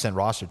 59%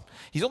 rostered.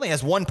 He only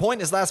has 1 point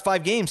in his last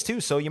 5 games too,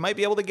 so you might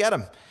be able to get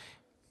him.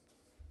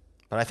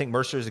 But I think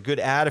Mercer is a good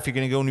ad if you're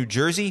going to go New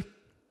Jersey.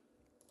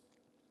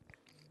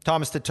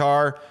 Thomas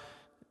Tatar,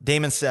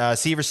 Damon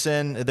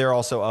Severson, they're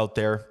also out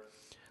there.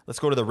 Let's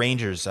go to the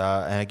Rangers.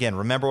 And again,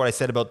 remember what I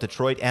said about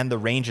Detroit and the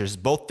Rangers.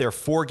 Both their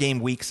 4-game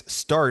weeks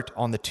start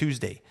on the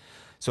Tuesday.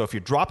 So if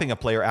you're dropping a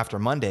player after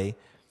Monday,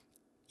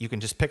 you can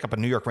just pick up a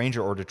New York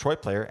Ranger or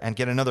Detroit player and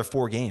get another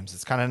 4 games.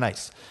 It's kind of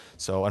nice.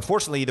 So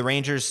unfortunately, the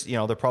Rangers,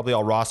 they're probably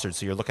all rostered.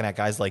 So you're looking at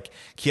guys like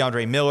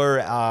Keandre Miller,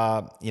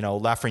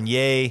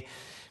 Lafreniere,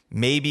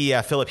 maybe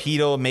Philip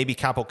Hito, maybe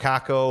Capo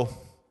Caco.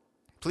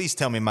 Please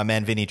tell me my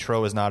man Vinny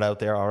Tro is not out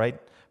there, all right?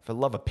 For the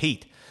love of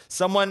Pete.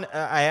 Someone,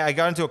 I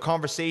got into a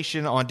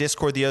conversation on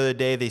Discord the other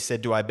day. They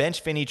said, do I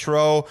bench Vinny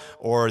Tro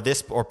or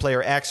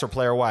player X or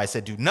player Y? I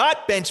said, do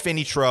not bench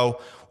Vinny Tro.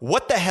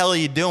 What the hell are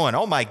you doing?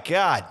 Oh my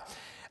God.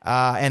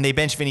 And they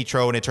benched Vinny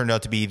Tro, and it turned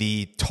out to be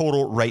the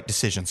total right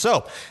decision.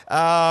 So,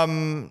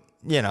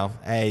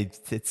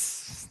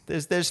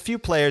 there's few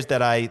players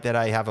that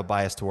I have a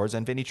bias towards,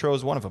 and Vinny Tro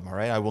is one of them. All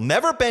right, I will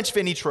never bench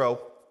Vinny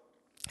Tro.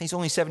 He's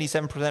only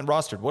 77%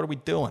 rostered. What are we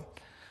doing?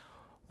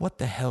 What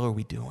the hell are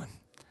we doing?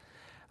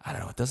 I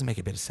don't know. It doesn't make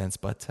a bit of sense,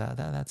 but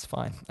that's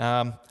fine.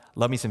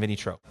 Love me some Vinny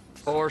Tro.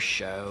 For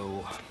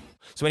show.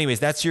 So anyways,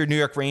 that's your New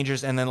York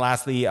Rangers. And then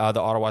lastly, the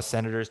Ottawa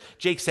Senators.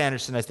 Jake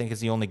Sanderson, I think, is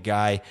the only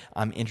guy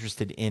I'm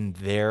interested in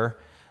there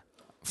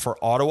for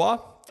Ottawa.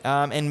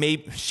 And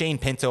maybe Shane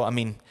Pinto. I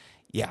mean,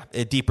 yeah,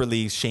 deeper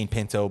leagues, Shane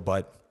Pinto,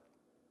 but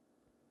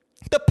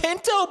the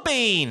Pinto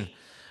Bean.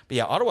 But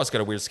yeah, Ottawa's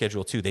got a weird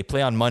schedule too. They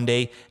play on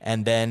Monday,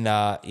 and then,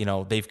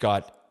 they've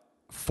got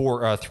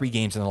 3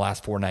 games in the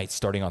last 4 nights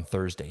starting on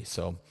Thursday.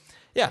 So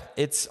yeah,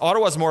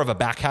 Ottawa's more of a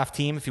back half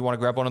team if you want to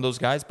grab one of those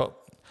guys, but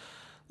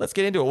let's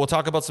get into it. We'll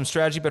talk about some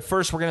strategy, but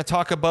first we're going to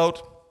talk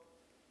about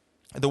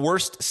the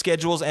worst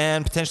schedules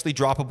and potentially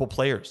droppable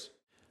players.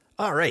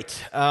 All right.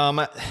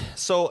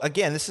 So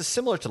again, this is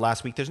similar to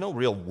last week. There's no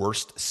real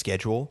worst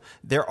schedule.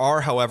 There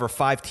are, however,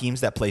 5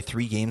 teams that play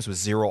 3 games with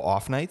 0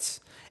 off nights,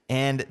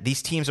 and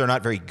these teams are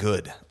not very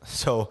good.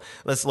 So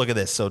let's look at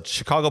this. So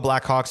Chicago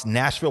Blackhawks,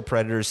 Nashville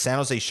Predators, San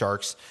Jose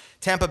Sharks,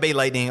 Tampa Bay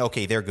Lightning,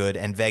 okay, they're good,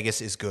 and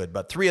Vegas is good,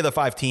 but 3 of the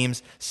 5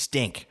 teams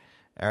stink.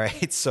 All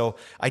right, so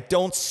I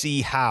don't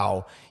see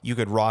how you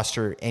could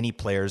roster any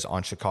players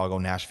on Chicago,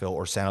 Nashville,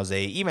 or San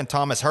Jose. Even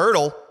Thomas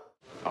Hertl.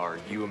 Are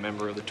you a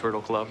member of the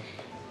Turtle Club?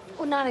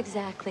 Well, not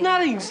exactly.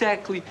 Not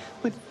exactly.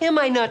 But am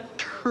I not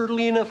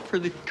turtly enough for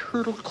the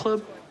Turtle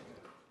Club?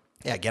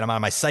 Yeah, get him out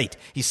of my sight.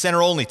 He's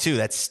center only, too.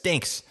 That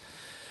stinks.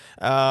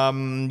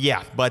 I'm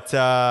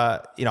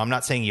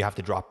not saying you have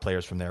to drop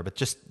players from there, but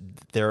just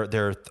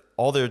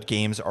all their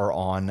games are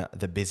on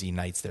the busy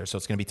nights there. So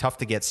it's going to be tough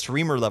to get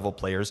streamer level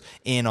players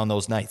in on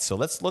those nights. So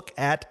let's look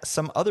at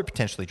some other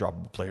potentially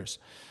droppable players.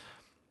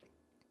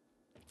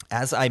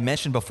 As I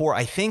mentioned before,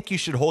 I think you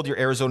should hold your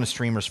Arizona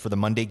streamers for the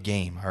Monday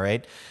game, all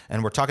right?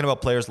 And we're talking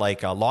about players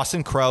like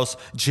Lawson Krause,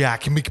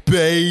 Jack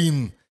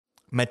McBain,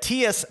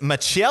 Matthias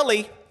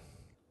Maccelli,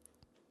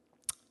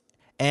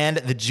 and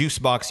the juice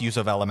box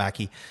Yusuf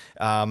Alamaki.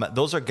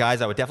 Those are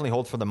guys I would definitely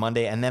hold for the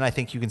Monday, and then I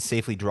think you can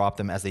safely drop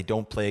them as they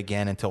don't play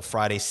again until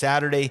Friday,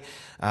 Saturday,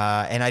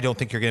 and I don't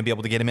think you're going to be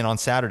able to get them in on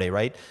Saturday,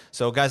 right?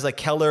 So guys like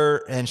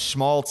Keller and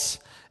Schmaltz,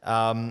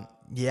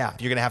 you're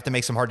going to have to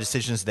make some hard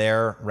decisions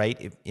there,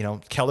 right?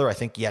 Keller, I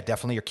think,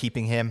 definitely you're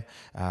keeping him.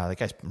 That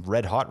guy's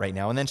red hot right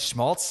now. And then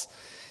Schmaltz,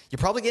 you're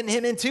probably getting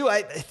him in too.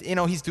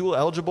 He's dual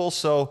eligible,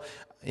 so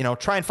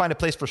try and find a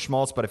place for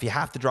Schmaltz. But if you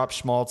have to drop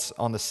Schmaltz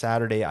on the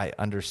Saturday, I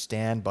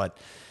understand. But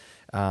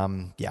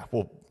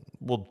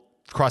we'll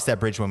cross that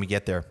bridge when we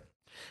get there.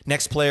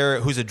 Next player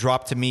who's a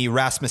drop to me,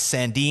 Rasmus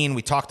Sandin.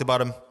 We talked about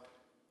him.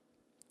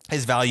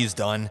 His value's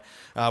done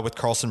with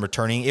Carlson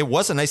returning. It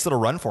was a nice little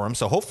run for him.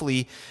 So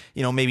hopefully,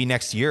 maybe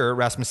next year,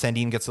 Rasmus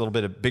Sandin gets a little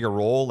bit of bigger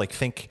role. Like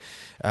think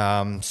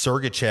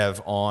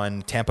Sergachev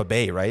on Tampa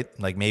Bay, right?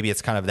 Like maybe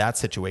it's kind of that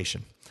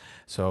situation.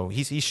 So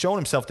he's shown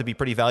himself to be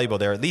pretty valuable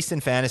there, at least in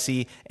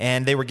fantasy.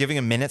 And they were giving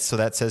him minutes. So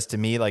that says to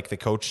me, like the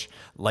coach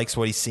likes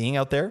what he's seeing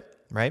out there,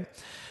 right?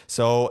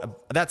 So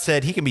that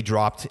said, he can be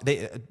dropped.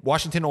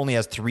 Washington only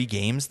has 3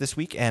 games this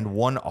week and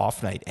 1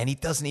 off night. And he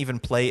doesn't even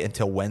play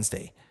until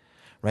Wednesday.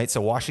 Right,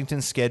 so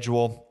Washington's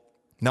schedule,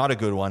 not a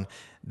good one.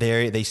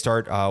 They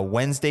start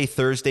Wednesday,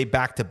 Thursday,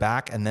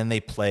 back-to-back, and then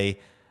they play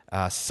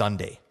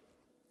Sunday.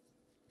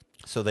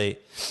 So they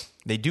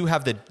do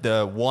have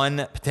the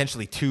 1,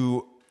 potentially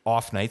 2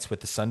 off nights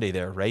with the Sunday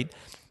there, right?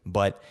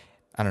 But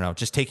I don't know,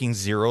 just taking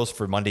zeros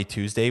for Monday,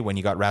 Tuesday when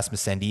you got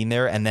Rasmus Sandin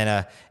there, and then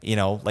a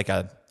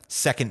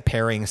second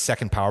pairing,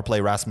 second power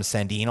play Rasmus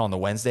Sandin on the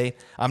Wednesday.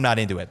 I'm not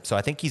into it. So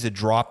I think he's a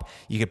drop.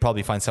 You could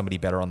probably find somebody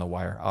better on the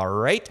wire. All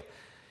right.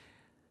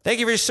 Thank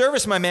you for your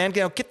service, my man.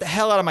 Get the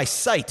hell out of my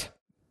sight.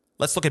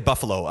 Let's look at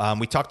Buffalo.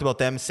 We talked about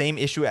them. Same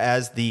issue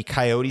as the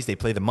Coyotes. They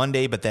play the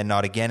Monday, but then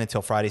not again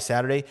until Friday,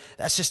 Saturday.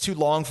 That's just too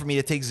long for me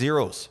to take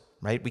zeros,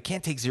 right? We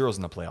can't take zeros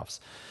in the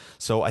playoffs.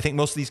 So I think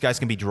most of these guys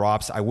can be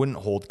drops. I wouldn't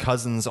hold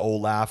Cousins,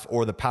 Olaf,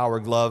 or the Power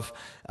Glove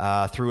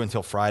through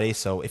until Friday.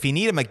 So if you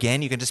need them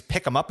again, you can just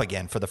pick them up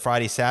again for the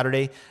Friday,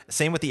 Saturday.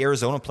 Same with the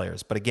Arizona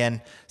players. But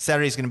again,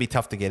 Saturday's going to be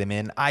tough to get them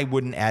in. I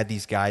wouldn't add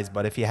these guys,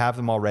 but if you have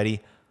them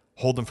already,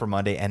 hold them for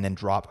Monday, and then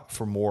drop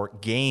for more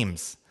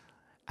games.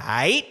 All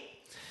right?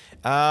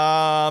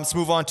 Let's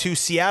move on to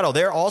Seattle.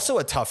 They're also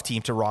a tough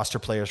team to roster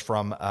players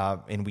from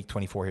in Week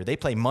 24 here. They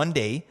play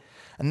Monday,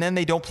 and then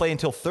they don't play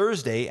until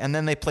Thursday, and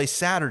then they play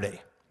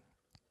Saturday.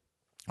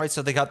 All right,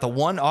 so they got the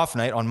 1 off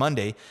night on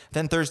Monday,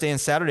 then Thursday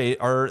and Saturday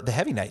are the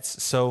heavy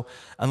nights. So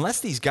unless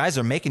these guys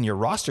are making your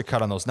roster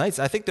cut on those nights,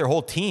 I think their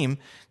whole team,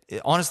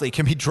 honestly,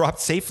 can be dropped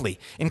safely,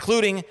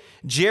 including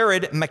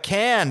Jared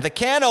McCann, the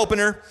can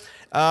opener.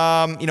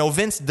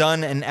 Vince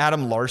Dunn and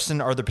Adam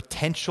Larson are the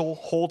potential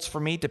holds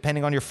for me,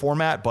 depending on your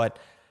format. But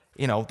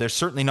they're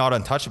certainly not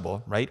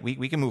untouchable, right?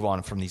 We can move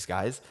on from these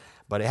guys,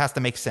 but it has to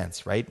make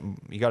sense, right?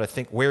 You got to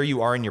think where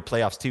you are in your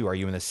playoffs too. Are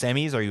you in the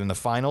semis? Are you in the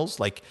finals?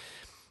 Like,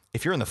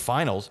 if you're in the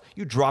finals,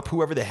 you drop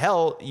whoever the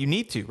hell you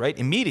need to, right?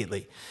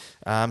 Immediately.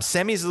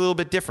 Semis is a little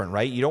bit different,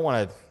 right? You don't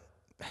want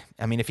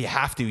to, if you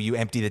have to, you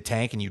empty the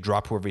tank and you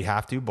drop whoever you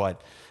have to,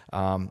 but,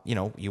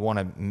 you want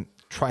to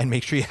try and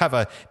make sure you have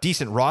a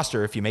decent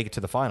roster if you make it to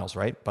the finals,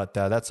 right? But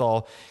that's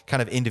all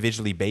kind of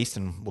individually based,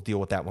 and we'll deal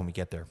with that when we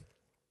get there.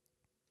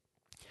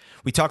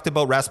 We talked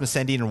about Rasmus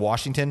Sandin in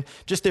Washington,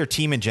 just their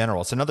team in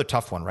general. It's another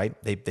tough one, right?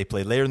 They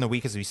play later in the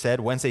week, as we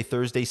said, Wednesday,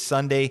 Thursday,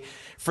 Sunday.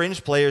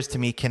 Fringe players, to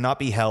me, cannot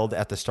be held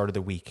at the start of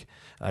the week.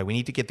 We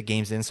need to get the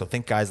games in, so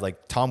think guys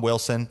like Tom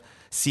Wilson,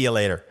 see you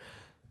later.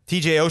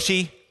 TJ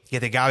Oshie,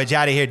 get the garbage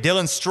out of here.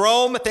 Dylan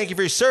Strome, thank you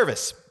for your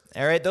service.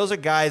 All right, those are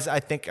guys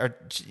I think are,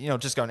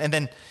 just going. And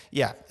then,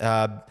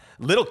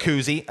 Little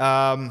Kuzi,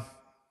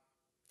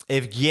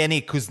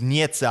 Evgeny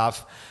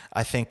Kuznetsov,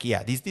 I think,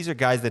 these are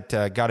guys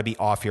that got to be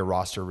off your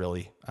roster,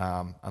 really.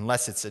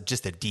 Unless it's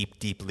just a deep,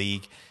 deep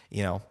league,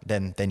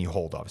 then you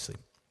hold, obviously.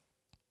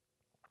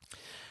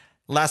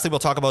 Lastly, we'll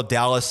talk about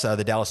Dallas,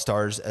 the Dallas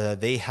Stars.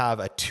 They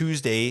have a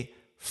Tuesday,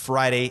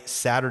 Friday,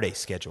 Saturday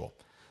schedule.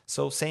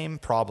 So same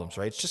problems,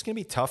 right? It's just going to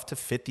be tough to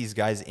fit these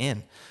guys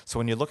in. So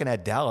when you're looking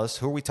at Dallas,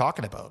 who are we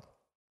talking about?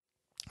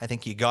 I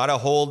think you got to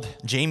hold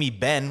Jamie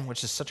Benn,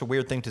 which is such a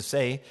weird thing to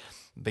say.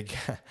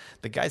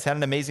 The guy's had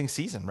an amazing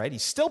season, right?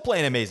 He's still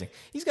playing amazing.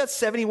 He's got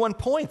 71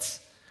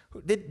 points.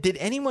 Did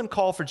anyone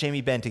call for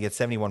Jamie Benn to get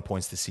 71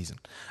 points this season?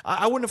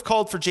 I wouldn't have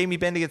called for Jamie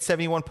Benn to get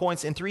 71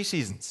 points in 3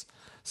 seasons.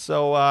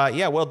 So,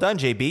 well done,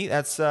 JB.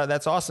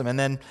 That's awesome. And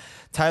then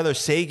Tyler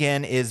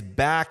Seguin is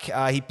back.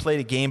 He played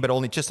a game, but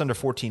only just under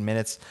 14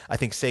 minutes. I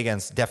think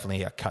Seguin's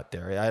definitely a cut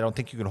there. I don't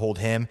think you can hold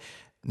him.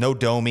 No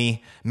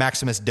Domi.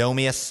 Maximus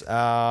Domius.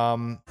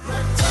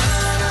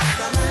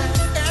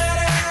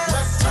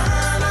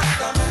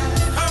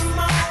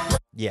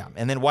 Yeah,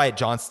 and then Wyatt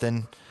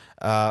Johnston,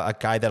 a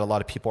guy that a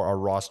lot of people are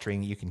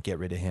rostering. You can get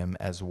rid of him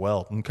as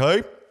well.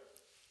 Okay?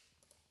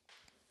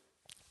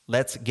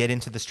 Let's get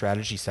into the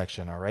strategy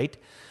section, all right?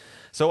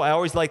 So I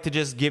always like to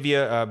just give you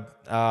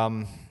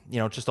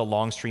just a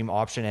long stream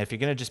option. And if you're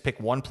going to just pick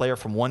one player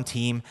from one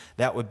team,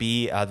 that would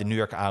be the New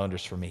York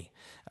Islanders for me.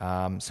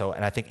 And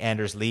I think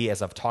Anders Lee,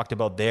 as I've talked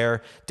about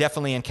there,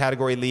 definitely in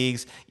category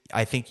leagues.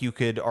 I think you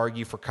could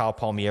argue for Kyle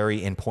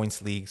Palmieri in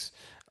points leagues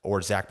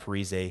or Zach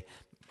Parise.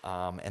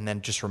 And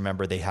then just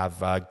remember they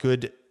have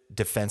good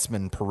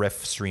defenseman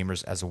periph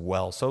streamers as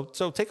well.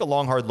 So take a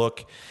long, hard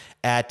look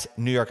at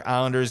New York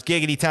Islanders.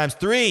 Giggity times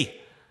 3.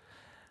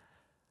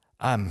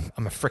 I'm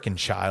a freaking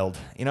child.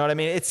 You know what I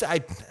mean?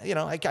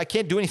 I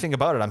can't do anything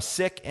about it. I'm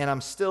sick and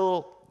I'm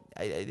still,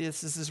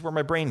 this is where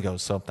my brain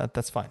goes. So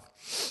that's fine.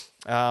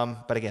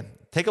 But again,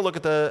 take a look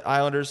at the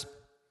Islanders.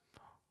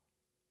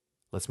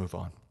 Let's move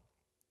on.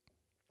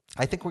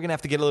 I think we're going to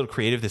have to get a little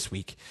creative this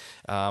week.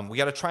 We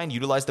got to try and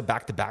utilize the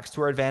back-to-backs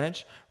to our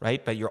advantage,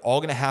 right? But you're all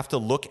going to have to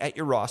look at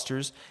your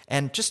rosters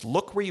and just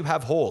look where you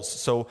have holes.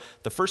 So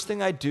the first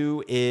thing I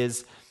do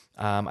is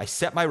I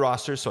set my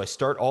roster. So I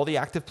start all the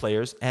active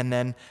players. And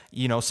then,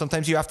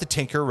 sometimes you have to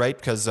tinker, right?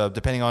 Because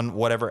depending on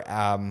whatever,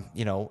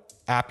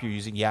 app you're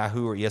using,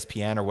 Yahoo or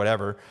ESPN or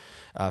whatever,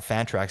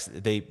 Fantrax,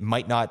 they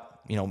might not,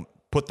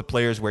 put the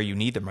players where you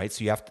need them, right?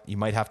 So you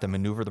might have to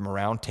maneuver them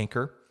around,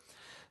 tinker.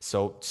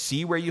 So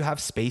see where you have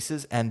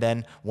spaces, and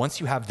then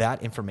once you have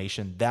that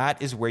information, that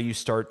is where you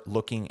start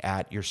looking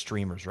at your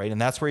streamers, right?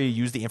 And that's where you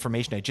use the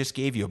information I just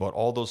gave you about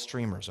all those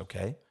streamers,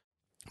 okay?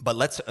 But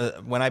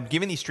when I'm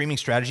giving these streaming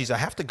strategies, I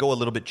have to go a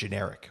little bit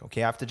generic,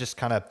 okay? I have to just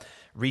kind of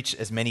reach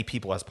as many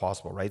people as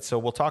possible, right? So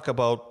we'll talk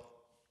about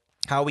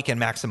how we can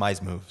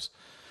maximize moves.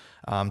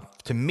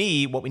 To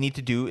me, what we need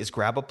to do is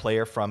grab a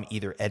player from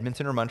either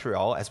Edmonton or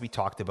Montreal, as we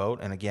talked about.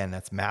 And again,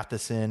 that's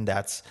Matheson,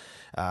 that's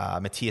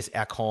Matthias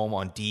Ekholm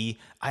on D.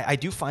 I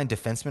do find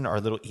defensemen are a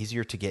little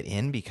easier to get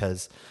in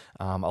because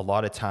a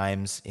lot of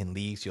times in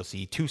leagues, you'll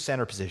see 2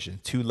 center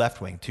positions, 2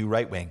 left wing, 2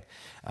 right wing,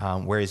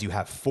 whereas you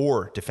have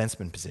 4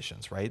 defenseman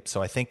positions, right?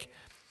 So I think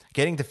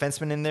getting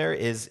defensemen in there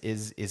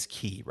is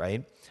key,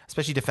 right?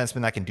 Especially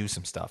defensemen that can do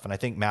some stuff. And I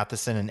think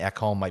Matheson and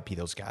Ekholm might be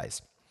those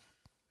guys.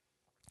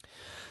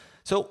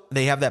 So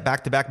they have that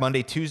back-to-back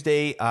Monday,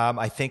 Tuesday.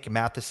 I think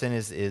Matheson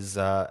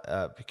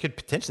could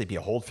potentially be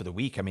a hold for the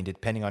week. I mean,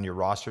 depending on your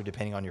roster,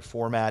 depending on your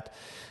format.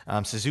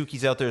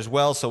 Suzuki's out there as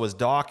well. So is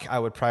Doc. I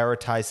would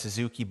prioritize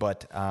Suzuki,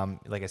 but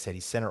like I said,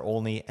 he's center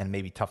only and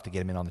maybe tough to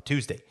get him in on the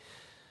Tuesday.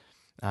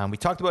 We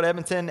talked about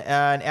Edmonton,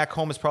 and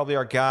Ekholm is probably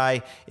our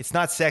guy. It's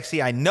not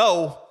sexy, I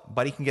know,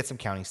 but he can get some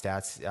counting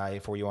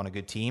stats for you on a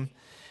good team.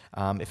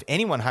 If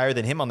anyone higher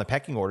than him on the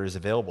pecking order is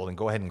available, then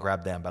go ahead and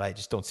grab them. But I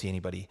just don't see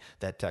anybody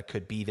that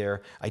could be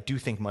there. I do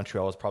think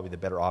Montreal is probably the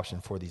better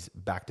option for these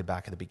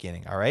back-to-back at the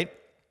beginning. All right?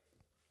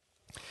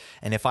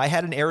 And if I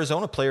had an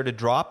Arizona player to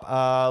drop,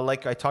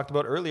 like I talked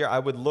about earlier, I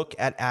would look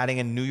at adding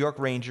a New York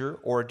Ranger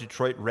or a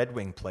Detroit Red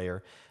Wing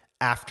player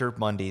after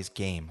Monday's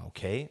game,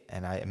 okay?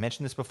 And I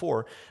mentioned this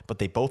before, but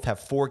they both have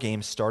 4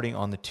 games starting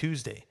on the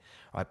Tuesday.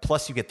 All right?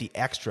 Plus, you get the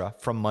extra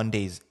from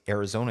Monday's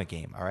Arizona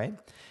game. All right?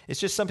 It's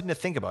just something to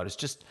think about. It's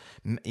just,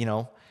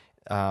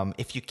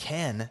 if you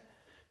can,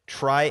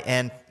 try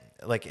and,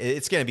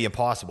 it's going to be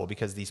impossible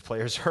because these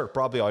players are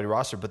probably already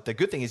rostered. But the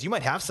good thing is you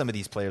might have some of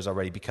these players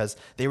already because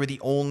they were the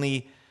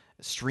only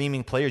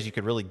streaming players you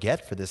could really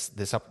get for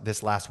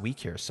this last week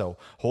here. So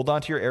hold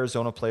on to your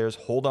Arizona players,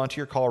 hold on to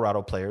your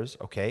Colorado players,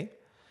 okay?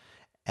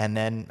 And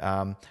then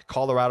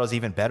Colorado's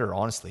even better,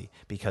 honestly,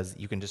 because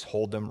you can just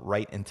hold them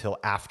right until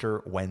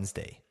after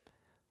Wednesday.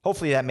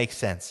 Hopefully that makes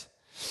sense.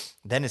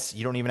 Then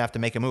you don't even have to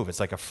make a move. It's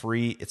like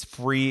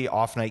free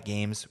off-night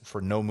games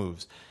for no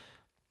moves.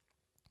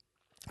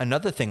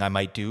 Another thing I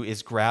might do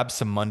is grab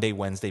some Monday,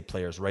 Wednesday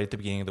players right at the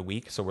beginning of the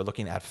week. So we're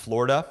looking at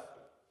Florida.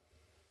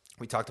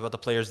 We talked about the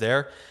players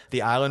there.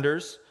 The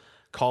Islanders,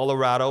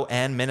 Colorado,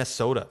 and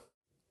Minnesota.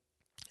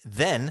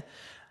 Then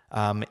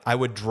I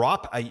would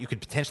you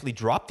could potentially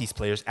drop these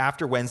players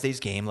after Wednesday's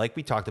game, like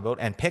we talked about,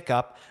 and pick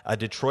up a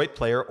Detroit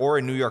player or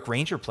a New York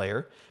Ranger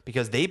player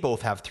because they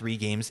both have 3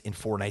 games in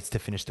 4 nights to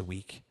finish the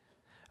week.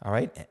 All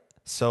right?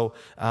 So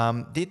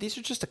these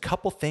are just a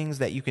couple things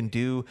that you can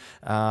do.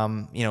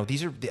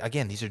 These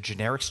are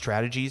generic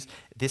strategies.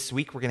 This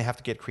week we're going to have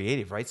to get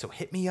creative, right? So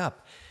hit me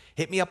up.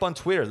 Hit me up on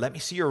Twitter. Let me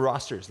see your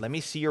rosters. Let me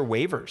see your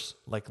waivers.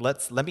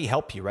 Let me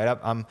help you, right?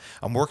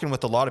 I'm working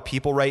with a lot of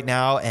people right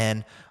now,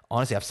 and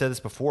honestly, I've said this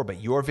before,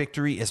 but your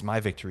victory is my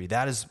victory.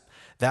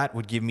 That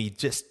would give me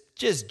just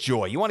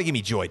joy. You want to give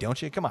me joy,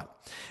 don't you? Come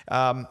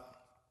on.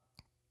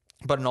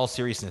 But in all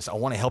seriousness, I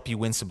want to help you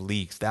win some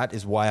leagues. That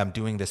is why I'm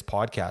doing this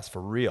podcast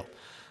for real.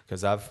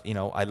 Because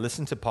I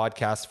listened to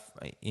podcasts,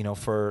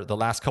 for the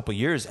last couple of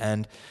years,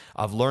 and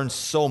I've learned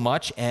so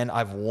much, and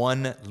I've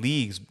won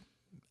leagues,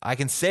 I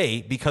can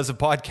say, because of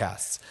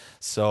podcasts.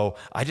 So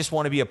I just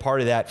want to be a part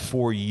of that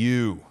for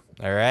you.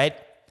 All right?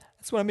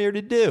 That's what I'm here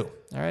to do.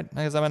 All right?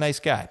 Because I'm a nice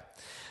guy.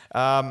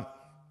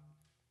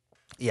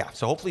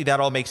 So hopefully that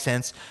all makes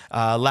sense.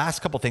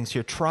 Last couple things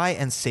here. Try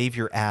and save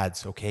your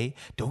ads, okay?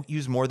 Don't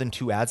use more than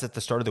 2 ads at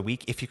the start of the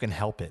week if you can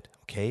help it,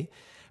 okay?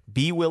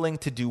 Be willing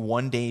to do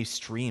one-day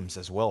streams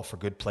as well for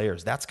good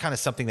players. That's kind of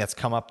something that's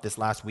come up this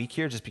last week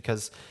here just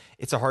because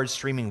it's a hard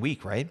streaming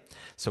week, right?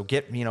 So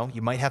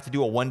you might have to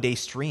do a one-day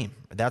stream.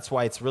 That's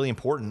why it's really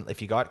important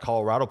if you got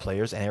Colorado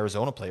players and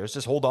Arizona players,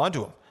 just hold on to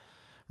them,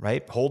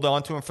 right? Hold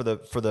on to them for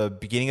the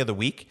beginning of the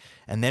week,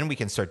 and then we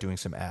can start doing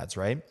some ads,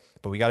 right?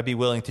 But we got to be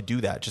willing to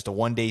do that. Just a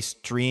one-day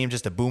stream,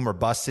 just a boom or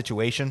bust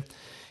situation,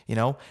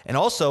 And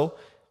also,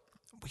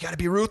 we got to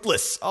be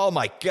ruthless. Oh,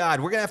 my God.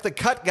 We're going to have to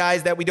cut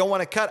guys that we don't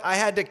want to cut. I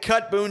had to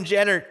cut Boone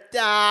Jenner.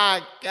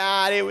 God,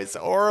 it was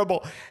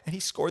horrible. And he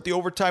scored the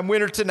overtime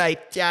winner tonight.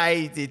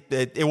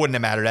 It wouldn't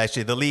have mattered,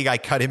 actually. The league I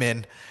cut him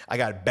in, I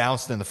got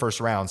bounced in the first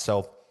round.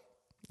 So,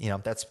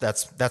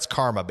 that's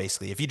karma,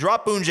 basically. If you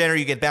drop Boone Jenner,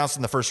 you get bounced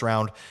in the first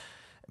round.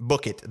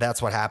 Book it.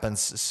 That's what happens.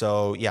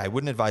 So, yeah, I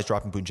wouldn't advise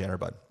dropping Boone Jenner,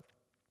 but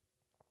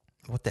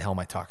what the hell am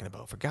I talking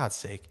about? For God's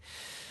sake.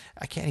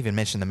 I can't even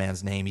mention the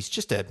man's name. He's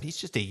just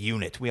a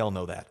unit. We all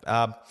know that.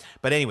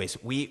 But anyways,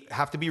 we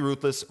have to be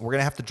ruthless. We're going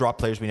to have to drop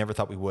players we never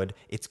thought we would.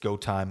 It's go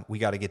time. We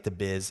got to get the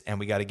biz, and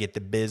we got to get the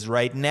biz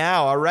right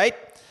now, all right?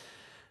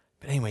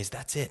 But anyways,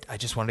 that's it. I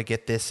just wanted to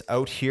get this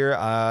out here.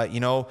 I'm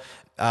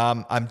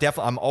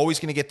always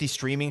going to get these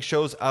streaming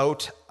shows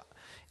out.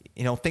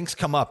 Things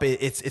come up.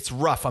 It's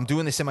rough. I'm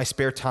doing this in my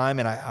spare time,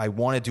 and I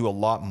want to do a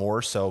lot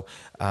more. So,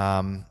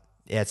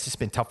 it's just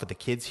been tough with the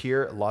kids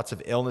here. Lots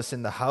of illness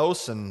in the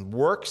house and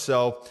work.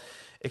 So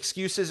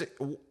excuses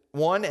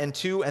 1 and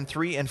 2 and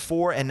 3 and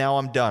 4, and now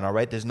I'm done, all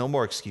right? There's no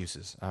more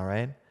excuses, all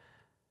right?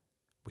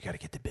 We got to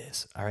get the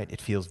biz, all right?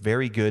 It feels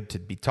very good to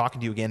be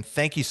talking to you again.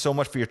 Thank you so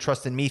much for your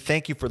trust in me.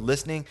 Thank you for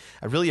listening.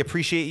 I really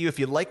appreciate you. If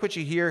you like what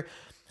you hear,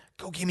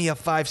 go give me a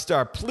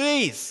 5-star,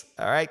 please.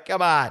 All right,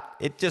 come on.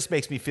 It just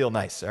makes me feel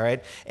nice, all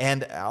right?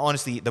 And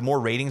honestly, the more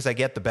ratings I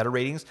get, the better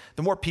ratings,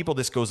 the more people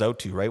this goes out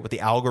to, right? With the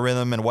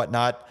algorithm and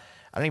whatnot.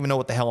 I don't even know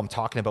what the hell I'm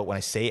talking about when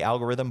I say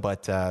algorithm,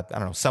 but I don't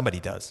know. Somebody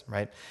does,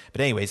 right?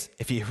 But anyways,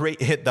 if you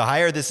the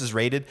higher this is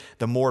rated,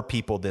 the more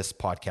people this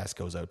podcast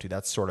goes out to.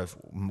 That's sort of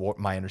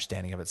my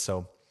understanding of it.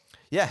 So,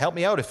 yeah, help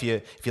me out. If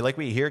you like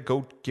what you hear,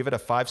 go give it a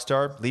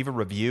 5-star, leave a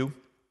review,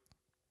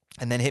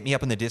 and then hit me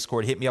up in the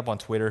Discord. Hit me up on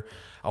Twitter.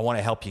 I want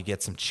to help you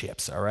get some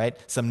chips, all right?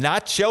 Some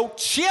nacho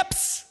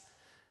chips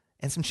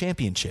and some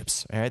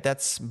championships, all right?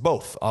 That's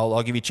both.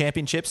 I'll give you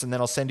championships, and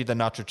then I'll send you the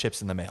nacho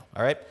chips in the mail,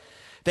 all right?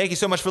 Thank you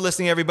so much for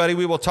listening, everybody.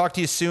 We will talk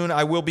to you soon.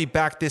 I will be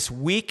back this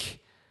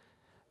week.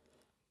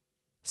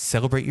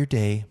 Celebrate your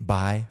day.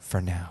 Bye for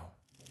now.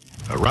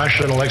 A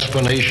rational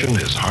explanation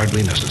is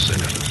hardly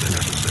necessary.